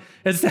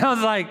 it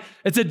sounds like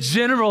it's a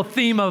general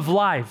theme of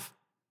life.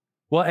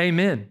 Well,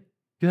 amen.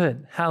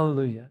 Good,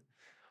 hallelujah.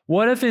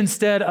 What if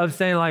instead of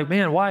saying like,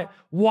 man,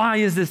 why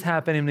is this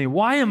happening to me?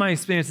 Why am I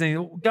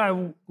experiencing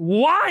God?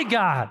 Why,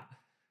 God?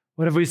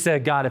 What if we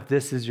said, God, if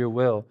this is your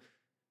will,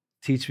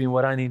 teach me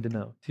what I need to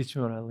know. Teach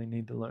me what I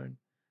need to learn.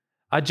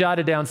 I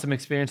jotted down some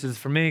experiences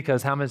for me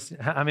because how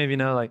many of you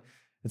know, like,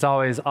 it's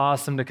always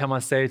awesome to come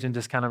on stage and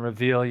just kind of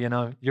reveal,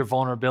 your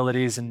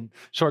vulnerabilities and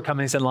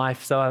shortcomings in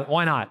life. So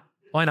why not?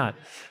 Why not?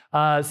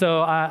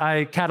 So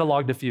I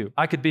cataloged a few.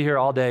 I could be here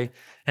all day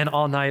and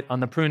all night on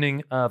the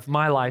pruning of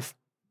my life.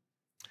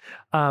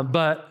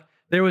 But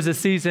there was a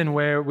season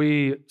where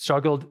we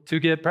struggled to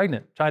get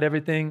pregnant, tried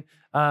everything,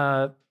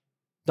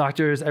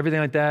 doctors, everything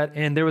like that.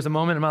 And there was a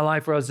moment in my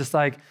life where I was just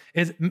like,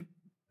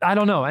 I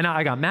don't know. And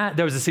I got mad.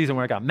 There was a season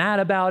where I got mad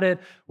about it,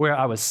 where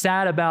I was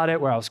sad about it,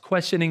 where I was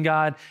questioning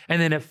God.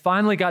 And then it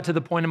finally got to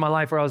the point in my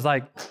life where I was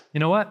like, you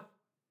know what?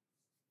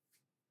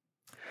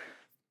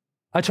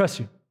 I trust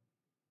you.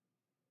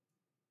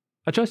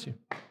 I trust you.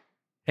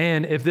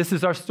 And if this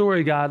is our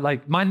story, God,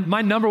 like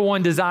my number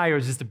one desire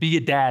is just to be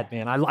a dad,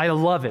 man. I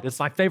love it. It's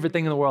my favorite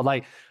thing in the world.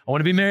 Like, I want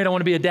to be married. I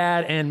want to be a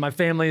dad. And my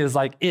family is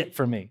like it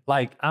for me.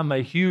 Like, I'm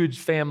a huge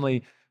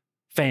family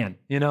fan.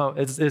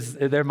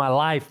 They're my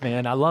life,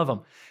 man. I love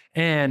them.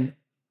 And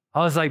I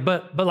was like,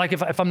 but like,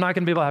 if I'm not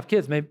going to be able to have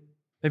kids, maybe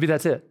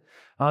that's it.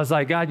 I was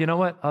like, God, you know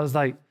what? I was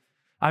like,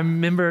 I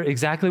remember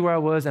exactly where I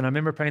was. And I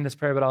remember praying this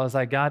prayer, but I was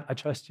like, God, I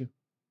trust you.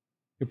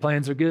 Your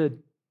plans are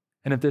good.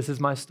 And if this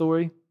is my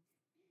story,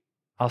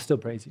 I'll still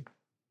praise you.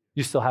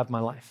 You still have my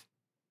life.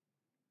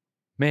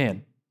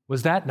 Man,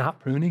 was that not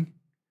pruning?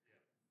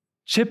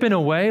 Chipping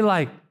away,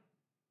 like,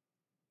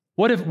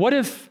 what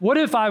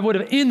if I would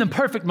have, in the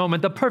perfect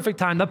moment, the perfect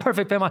time, the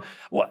perfect family,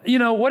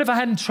 what if I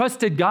hadn't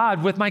trusted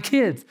God with my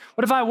kids?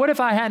 What if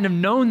I hadn't have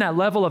known that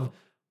level of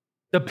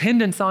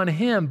dependence on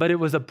him, but it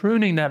was a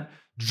pruning that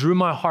drew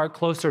my heart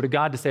closer to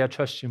God to say, I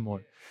trust you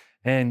more.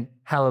 And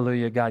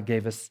hallelujah, God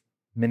gave us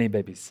many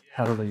babies.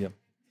 Hallelujah.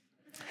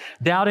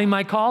 Doubting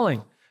my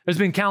calling. There's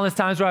been countless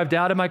times where I've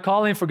doubted my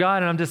calling for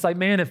God, and I'm just like,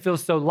 man, it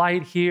feels so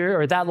light here,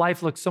 or that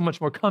life looks so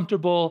much more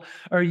comfortable,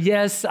 or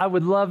yes, I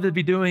would love to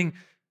be doing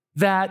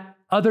that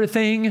other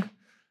thing.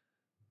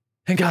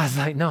 And God's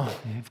like, no,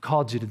 I've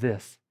called you to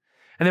this.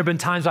 And there have been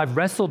times I've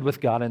wrestled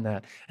with God in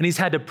that, and he's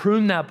had to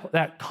prune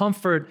that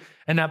comfort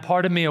and that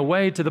part of me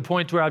away to the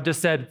point where I've just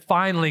said,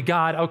 finally,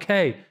 God,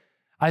 okay,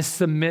 I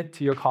submit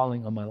to your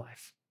calling on my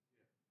life.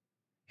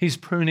 He's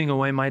pruning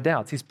away my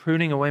doubts. He's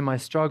pruning away my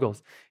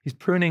struggles. He's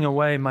pruning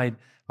away my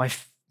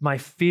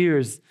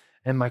fears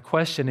and my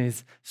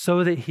questionings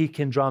so that he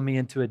can draw me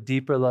into a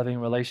deeper, loving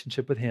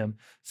relationship with him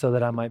so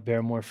that I might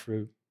bear more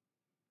fruit.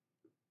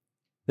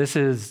 This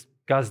is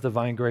God's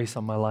divine grace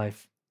on my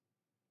life.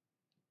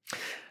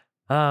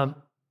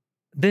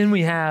 Then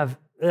we have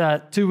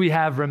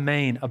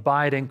remain,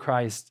 abide in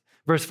Christ.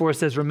 Verse 4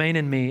 says, remain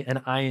in me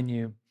and I in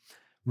you.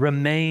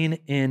 Remain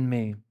in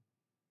me.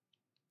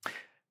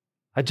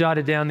 I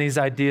jotted down these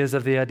ideas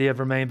of the idea of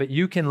remain, but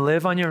you can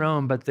live on your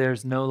own, but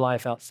there's no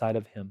life outside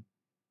of him.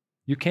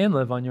 You can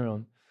live on your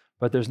own,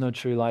 but there's no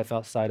true life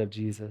outside of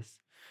Jesus.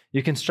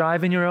 You can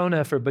strive in your own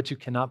effort, but you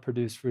cannot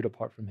produce fruit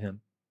apart from him.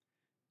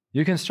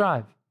 You can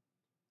strive,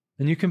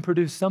 and you can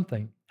produce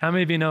something. How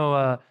many of you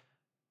know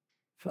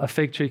a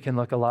fig tree can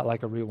look a lot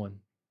like a real one?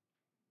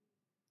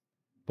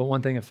 But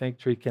one thing a fig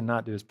tree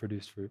cannot do is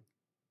produce fruit.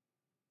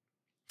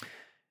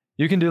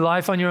 You can do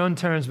life on your own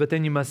terms, but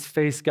then you must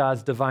face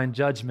God's divine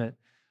judgment.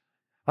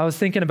 I was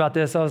thinking about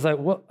this. I was like,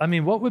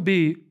 what would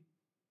be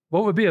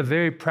a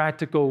very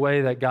practical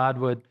way that God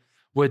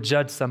would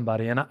judge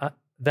somebody, and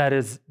that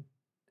is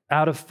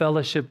out of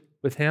fellowship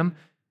with him,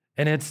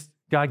 and it's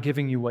God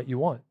giving you what you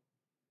want?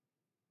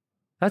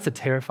 That's a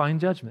terrifying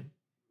judgment.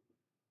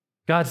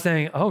 God's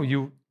saying, oh,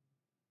 you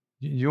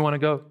want to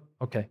go?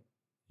 Okay,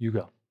 you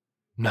go.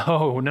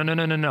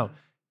 No.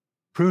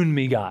 Prune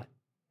me, God.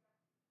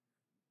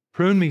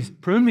 Prune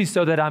me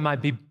so that I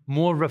might be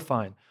more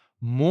refined,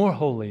 more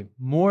holy,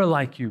 more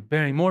like you,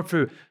 bearing more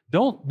fruit.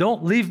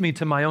 Don't leave me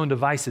to my own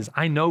devices.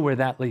 I know where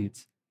that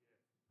leads.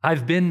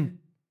 I've been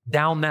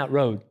down that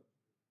road,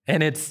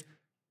 and it's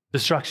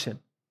destruction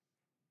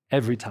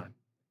every time.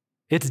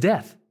 It's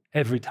death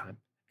every time.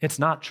 It's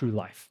not true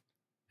life,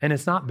 and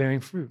it's not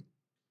bearing fruit.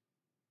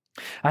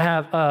 I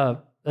have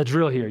a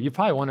drill here. You're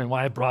probably wondering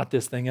why I brought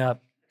this thing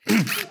up.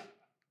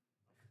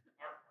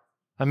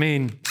 I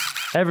mean,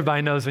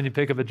 everybody knows when you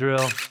pick up a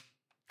drill.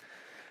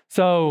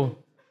 So,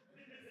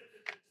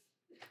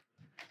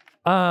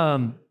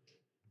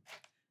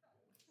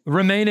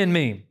 remain in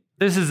me.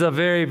 This is a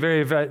very,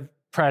 very, very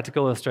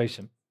practical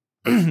illustration.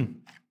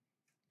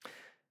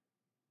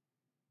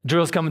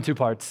 Drills come in two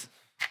parts.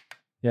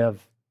 You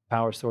have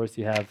power source,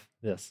 you have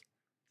this.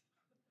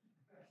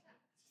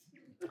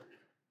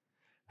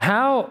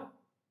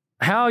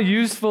 How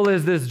useful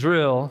is this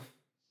drill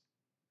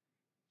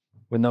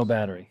with no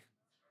battery?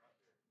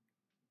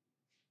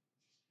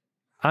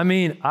 I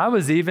mean, I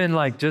was even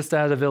like, just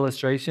out of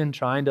illustration,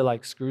 trying to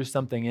like screw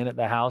something in at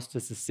the house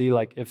just to see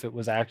like if it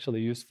was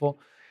actually useful.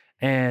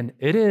 And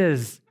it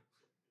is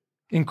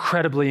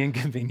incredibly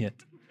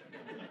inconvenient.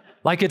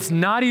 Like, it's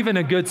not even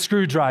a good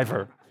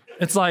screwdriver.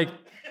 It's like,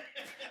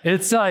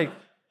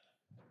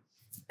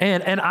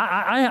 and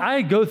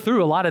I go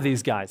through a lot of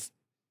these guys.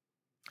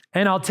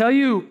 And I'll tell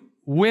you,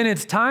 when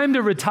it's time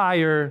to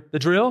retire the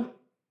drill,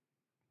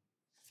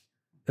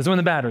 is when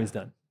the battery's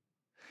done.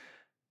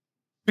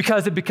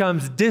 Because it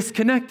becomes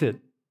disconnected.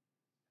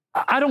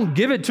 I don't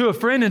give it to a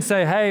friend and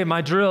say, hey,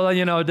 my drill,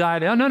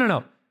 died. Oh,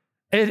 no.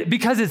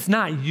 Because it's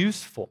not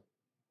useful.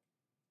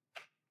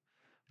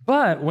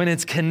 But when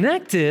it's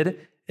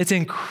connected, it's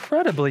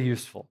incredibly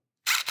useful.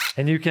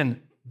 And you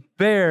can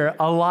bear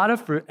a lot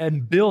of fruit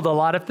and build a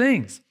lot of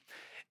things.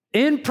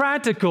 In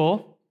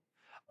practical,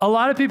 a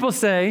lot of people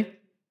say,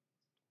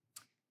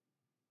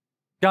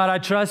 God, I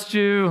trust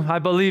you, I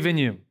believe in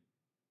you.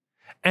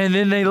 And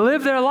then they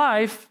live their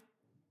life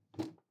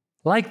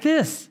like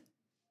this.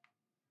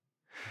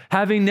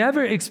 Having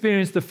never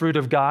experienced the fruit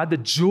of God, the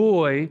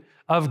joy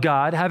of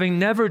God, having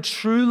never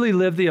truly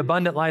lived the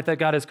abundant life that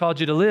God has called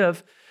you to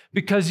live,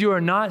 because you are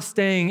not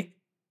staying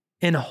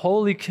in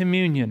holy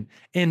communion,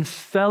 in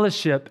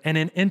fellowship, and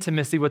in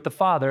intimacy with the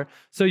Father.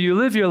 So you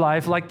live your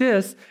life like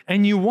this,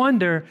 and you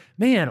wonder,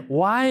 man,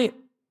 why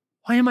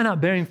am I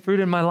not bearing fruit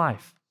in my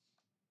life?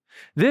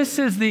 This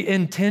is the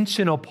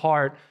intentional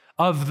part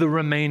of the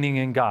remaining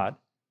in God.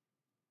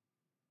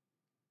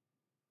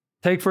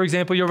 Take, for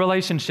example, your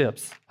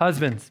relationships.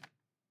 Husbands,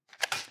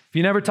 if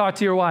you never talk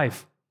to your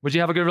wife, would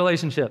you have a good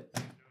relationship?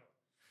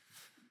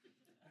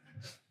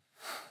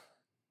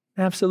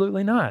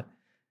 Absolutely not.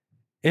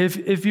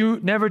 If you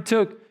never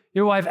took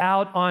your wife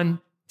out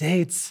on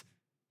dates,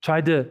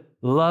 tried to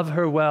love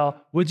her well,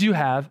 would you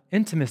have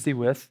intimacy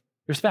with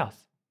your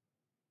spouse?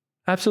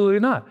 Absolutely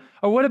not.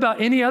 Or what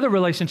about any other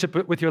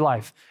relationship with your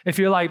life? If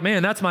you're like,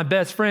 man, that's my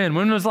best friend.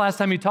 When was the last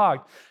time you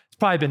talked? It's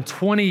probably been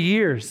 20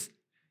 years.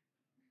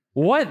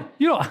 What?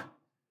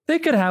 They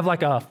could have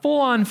like a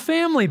full-on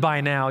family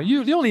by now.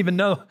 You don't even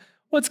know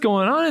what's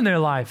going on in their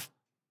life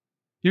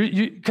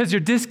because you're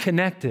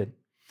disconnected.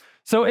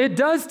 So it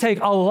does take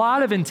a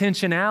lot of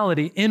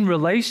intentionality in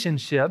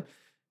relationship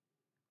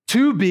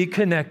to be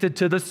connected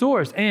to the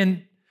source.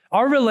 And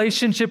our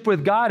relationship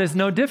with God is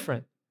no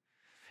different.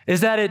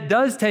 Is that it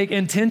does take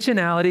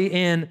intentionality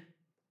in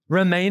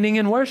remaining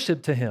in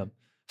worship to Him,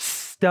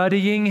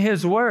 studying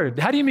His Word.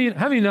 How do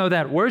you know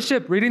that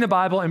worship, reading the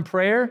Bible, and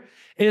prayer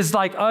is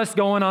like us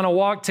going on a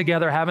walk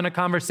together, having a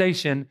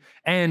conversation,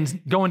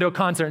 and going to a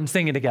concert and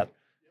singing together?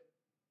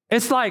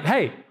 It's like,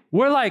 hey,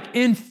 we're like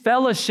in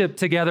fellowship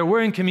together.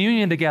 We're in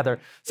communion together.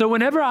 So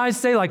whenever I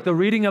say like the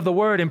reading of the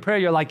Word and prayer,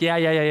 you're like,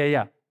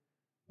 yeah.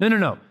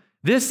 No.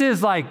 This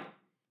is like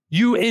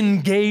you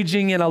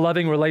engaging in a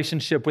loving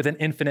relationship with an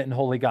infinite and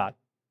holy God.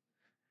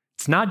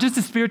 It's not just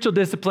a spiritual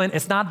discipline.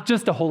 It's not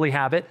just a holy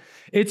habit.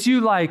 It's you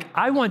like,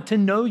 I want to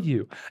know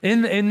you.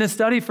 In the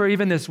study for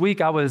even this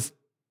week,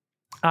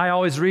 I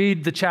always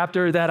read the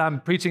chapter that I'm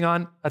preaching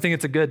on. I think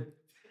it's a good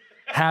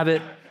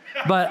habit.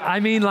 But I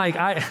mean, like,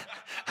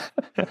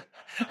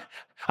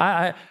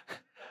 I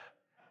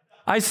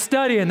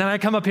study and then I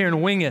come up here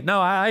and wing it.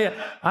 No,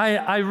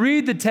 I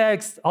read the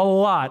text a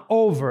lot,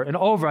 over and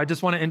over. I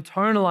just want to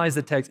internalize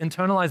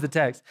the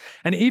text.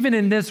 And even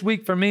in this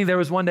week for me, there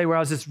was one day where I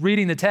was just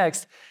reading the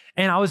text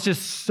and I was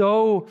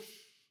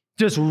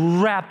just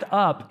wrapped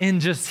up in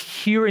just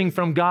hearing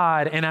from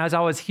God. And as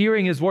I was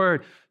hearing His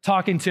Word,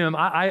 talking to Him,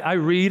 I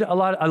read a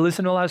lot, I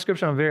listen to a lot of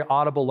scripture. I'm a very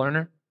audible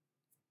learner.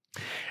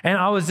 And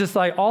I was just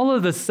like, all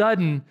of a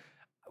sudden,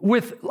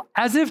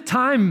 as if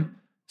time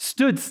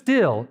stood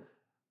still,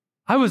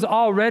 I was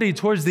already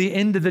towards the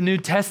end of the New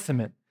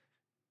Testament,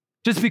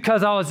 just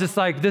because I was just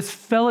like, this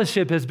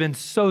fellowship has been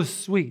so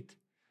sweet.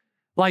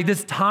 Like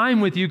this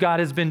time with you, God,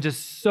 has been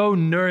just so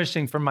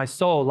nourishing for my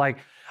soul. Like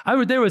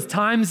there was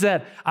times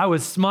that I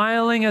was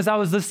smiling as I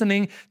was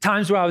listening,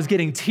 times where I was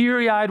getting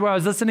teary-eyed where I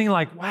was listening,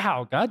 like,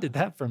 wow, God did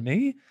that for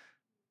me?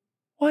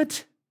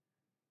 What?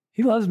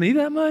 He loves me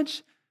that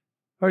much?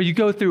 Or you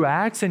go through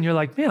Acts and you're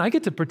like, man, I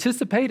get to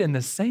participate in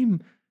the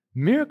same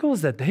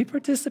miracles that they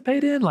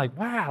participate in. Like,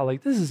 wow,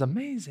 like this is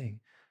amazing.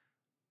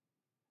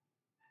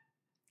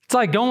 It's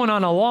like going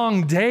on a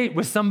long date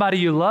with somebody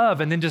you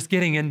love and then just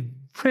getting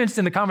entrenched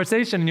in the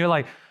conversation and you're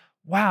like,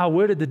 wow,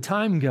 where did the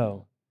time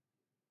go?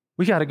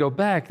 We got to go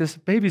back. This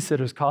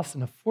babysitter's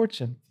costing a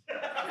fortune.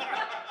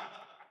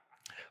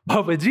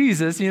 But with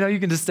Jesus, you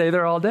can just stay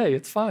there all day.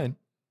 It's fine.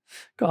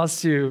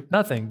 Costs you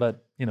nothing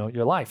but,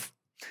 your life.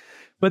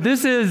 But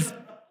this is,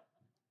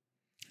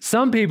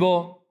 some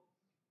people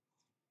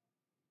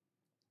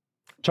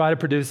try to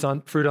produce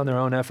fruit on their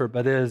own effort,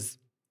 but it is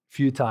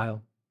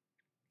futile.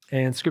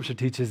 And Scripture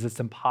teaches it's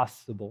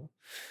impossible.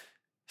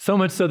 So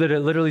much so that it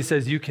literally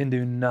says you can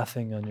do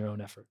nothing on your own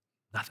effort.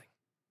 Nothing.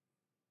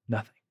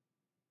 Nothing.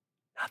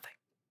 Nothing.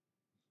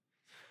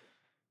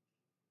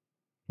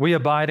 We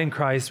abide in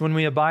Christ. When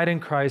we abide in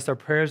Christ, our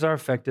prayers are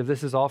effective.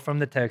 This is all from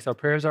the text. Our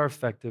prayers are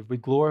effective. We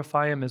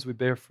glorify him as we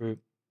bear fruit.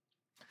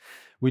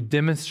 We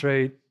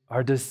demonstrate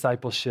our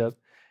discipleship,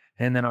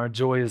 and then our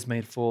joy is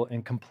made full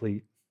and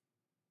complete.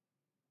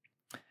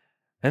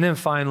 And then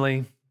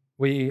finally,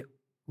 we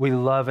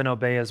love and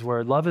obey his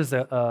word. Love is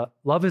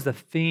a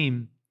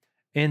theme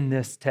in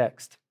this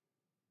text.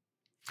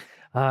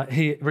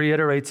 He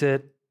reiterates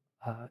it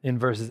in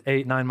verses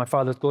 8, 9. My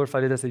Father is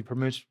glorified in this, that he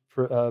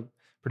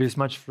produce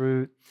much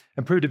fruit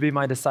and prove to be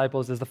my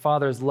disciples. As the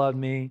Father has loved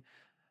me,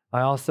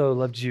 I also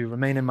loved you.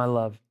 Remain in my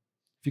love.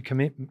 If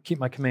you keep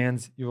my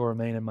commands, you will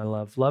remain in my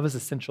love. Love is a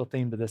central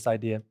theme to this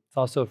idea. It's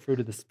also a fruit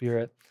of the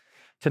Spirit.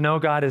 To know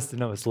God is to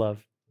know his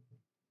love.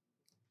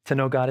 To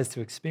know God is to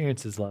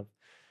experience his love.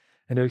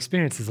 And to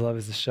experience his love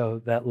is to show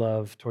that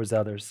love towards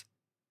others.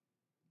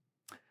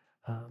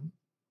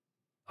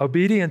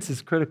 Obedience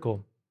is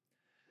critical.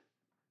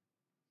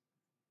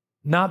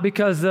 Not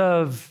because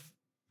of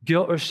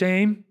guilt or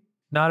shame,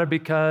 not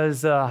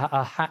because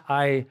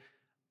I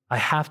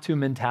have to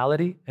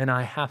mentality,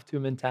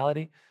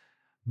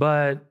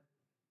 but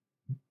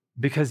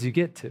because you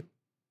get to.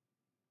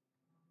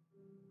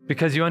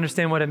 Because you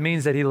understand what it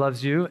means that he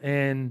loves you,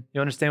 and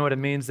you understand what it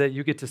means that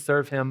you get to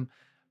serve him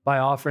by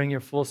offering your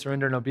full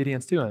surrender and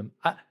obedience to him.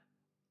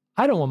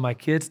 I don't want my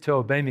kids to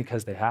obey me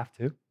because they have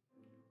to.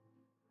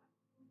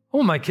 I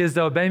want my kids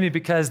to obey me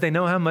because they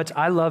know how much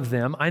I love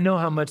them. I know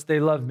how much they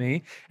love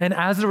me. And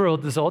as a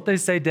result, they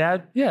say,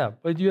 Dad, yeah,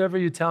 whatever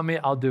you tell me,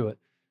 I'll do it.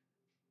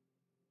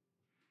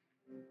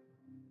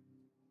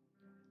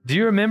 Do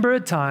you remember a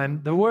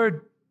time, the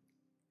word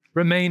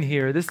remain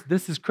here,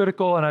 this is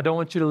critical, and I don't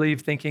want you to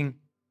leave thinking,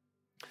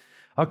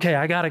 okay,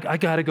 I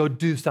gotta go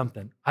do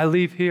something. I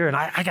leave here and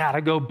I gotta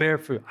go bear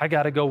fruit. I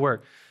gotta go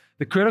work.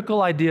 The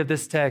critical idea of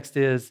this text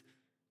is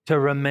to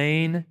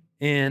remain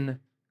in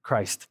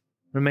Christ.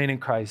 Remain in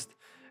Christ.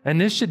 And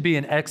this should be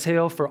an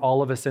exhale for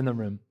all of us in the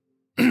room.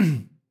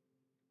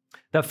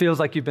 That feels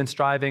like you've been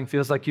striving,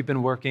 feels like you've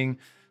been working,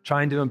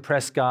 trying to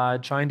impress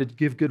God, trying to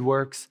give good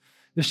works.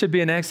 This should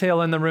be an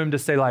exhale in the room to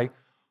say like,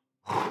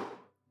 I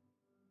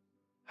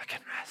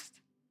can rest.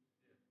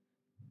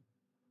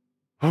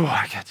 Oh,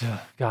 I get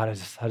to, God, I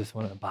just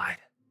want to abide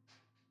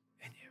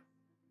in you.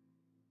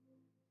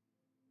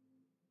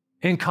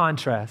 In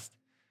contrast,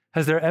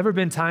 has there ever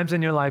been times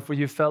in your life where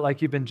you felt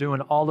like you've been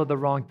doing all of the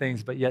wrong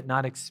things, but yet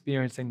not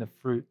experiencing the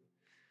fruit?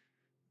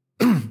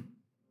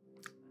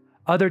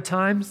 Other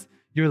times,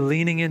 you're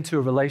leaning into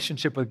a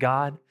relationship with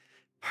God,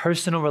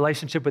 personal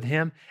relationship with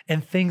him,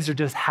 and things are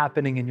just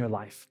happening in your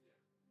life.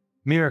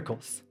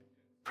 Miracles,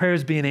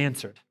 prayers being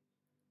answered.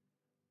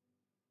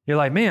 You're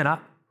like, man, I've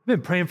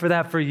been praying for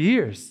that for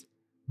years,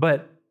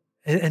 but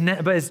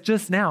it's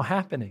just now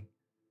happening.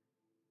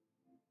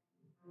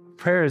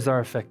 Prayers are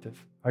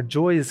effective. Our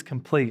joy is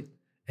complete,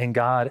 and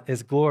God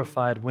is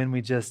glorified when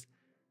we just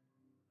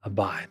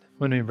abide,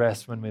 when we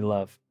rest, when we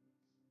love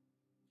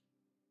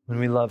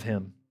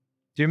him.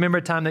 Do you remember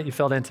a time that you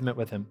felt intimate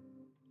with him?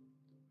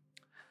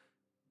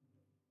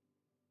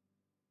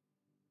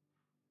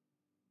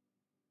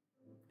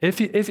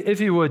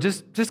 If you would,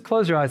 just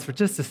close your eyes for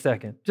just a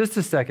second.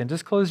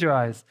 Just close your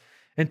eyes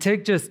and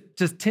take just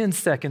 10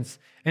 seconds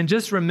and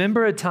just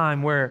remember a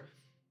time where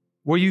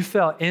you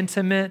felt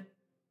intimate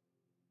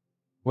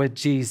with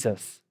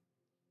Jesus.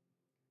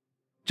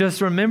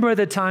 Just remember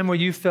the time where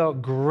you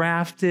felt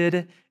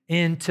grafted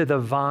into the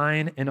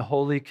vine in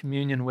holy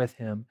communion with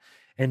him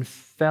and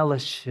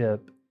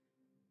fellowship,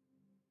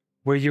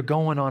 where you're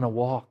going on a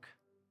walk.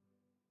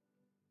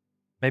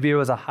 Maybe it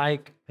was a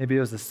hike. Maybe it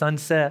was a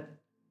sunset.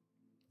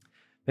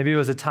 Maybe it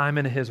was a time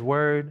in his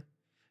word.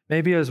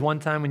 Maybe it was one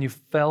time when you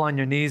fell on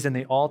your knees in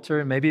the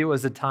altar. Maybe it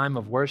was a time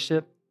of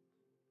worship.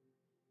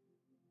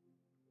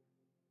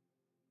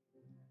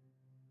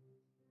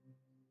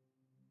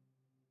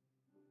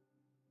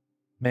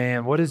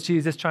 Man, what is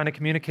Jesus trying to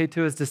communicate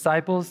to his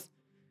disciples?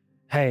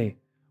 Hey,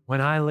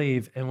 when I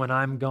leave and when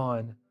I'm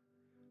gone,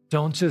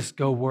 don't just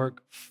go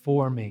work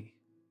for me,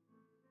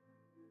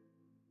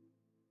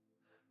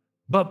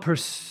 but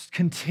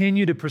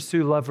continue to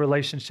pursue love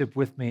relationship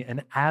with me.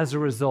 And as a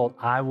result,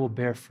 I will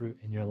bear fruit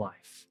in your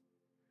life.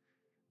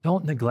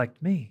 Don't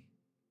neglect me.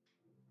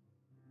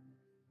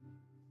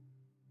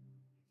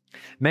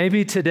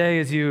 Maybe today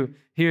as you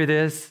hear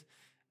this,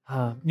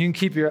 you can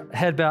keep your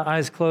head bowed,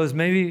 eyes closed.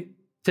 Maybe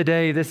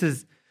today this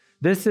is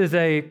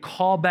a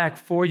callback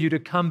for you to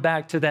come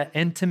back to that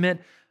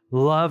intimate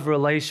love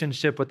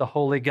relationship with the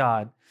holy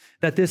God.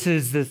 That this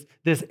is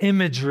this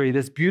imagery,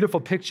 this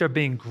beautiful picture of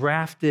being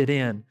grafted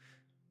in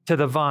to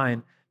the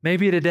vine.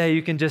 Maybe today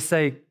you can just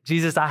say,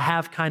 Jesus, I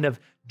have kind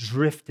of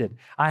drifted.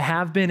 I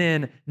have been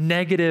in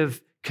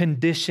negative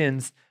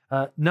conditions,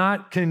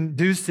 not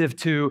conducive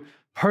to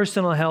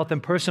personal health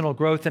and personal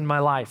growth in my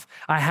life.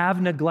 I have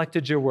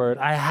neglected your word.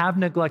 I have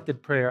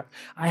neglected prayer.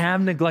 I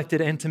have neglected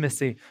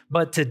intimacy.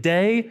 But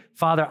today,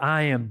 Father,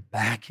 I am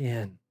back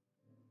in.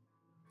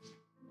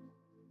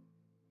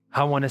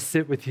 I want to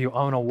sit with you.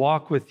 I want to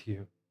walk with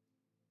you.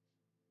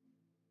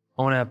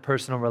 I want to have a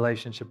personal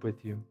relationship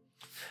with you.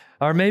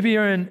 Or maybe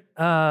you're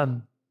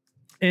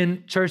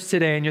in church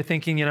today and you're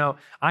thinking,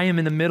 I am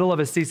in the middle of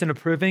a season of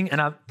pruning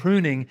and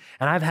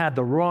I've had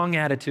the wrong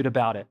attitude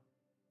about it.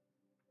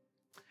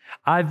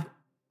 I've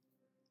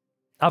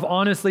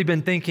honestly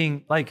been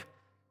thinking like,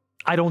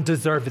 I don't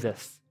deserve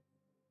this.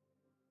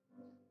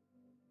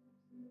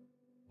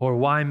 Or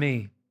why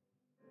me?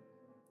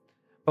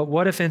 But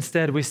what if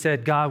instead we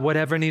said, God,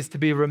 whatever needs to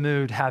be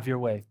removed, have your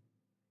way.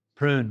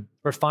 Prune,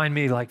 refine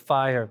me like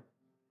fire.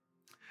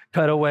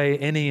 Cut away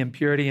any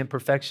impurity,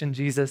 imperfection,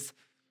 Jesus.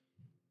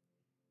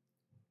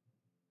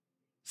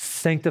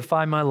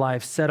 Sanctify my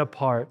life, set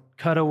apart,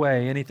 cut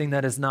away anything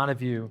that is not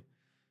of you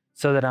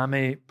so that I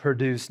may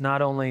produce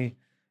not only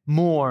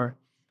more,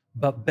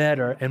 but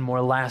better and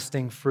more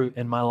lasting fruit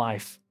in my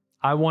life.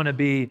 I want to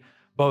be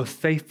both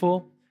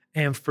faithful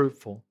and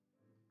fruitful.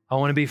 I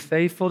want to be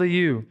faithful to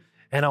you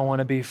and I want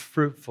to be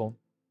fruitful.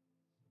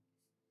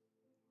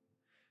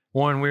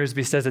 Warren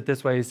Wiersbe says it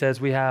this way. He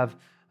says, we have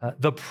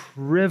the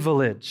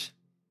privilege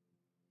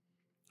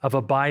of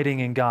abiding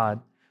in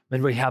God,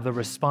 and we have the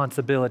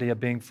responsibility of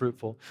being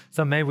fruitful.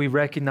 So may we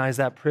recognize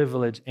that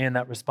privilege and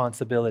that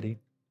responsibility.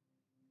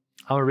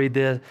 I want to read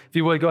this. If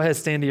you would, go ahead,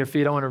 stand to your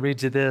feet. I want to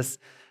read you this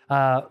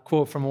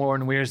quote from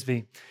Warren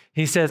Wiersbe.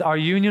 He says, our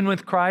union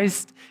with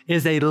Christ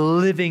is a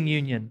living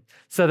union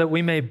so that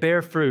we may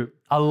bear fruit,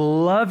 a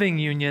loving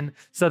union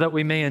so that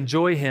we may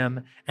enjoy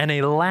him, and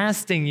a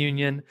lasting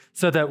union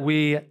so that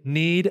we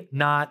need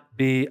not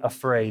be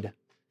afraid.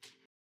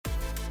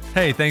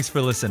 Hey, thanks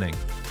for listening.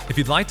 If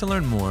you'd like to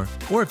learn more,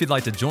 or if you'd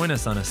like to join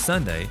us on a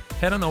Sunday,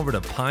 head on over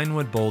to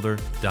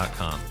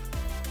pinewoodboulder.com.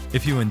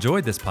 If you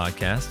enjoyed this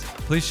podcast,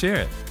 please share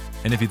it.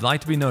 And if you'd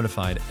like to be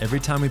notified every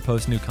time we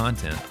post new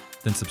content,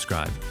 then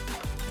subscribe.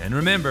 And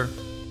remember,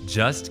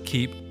 just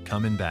keep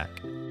coming back.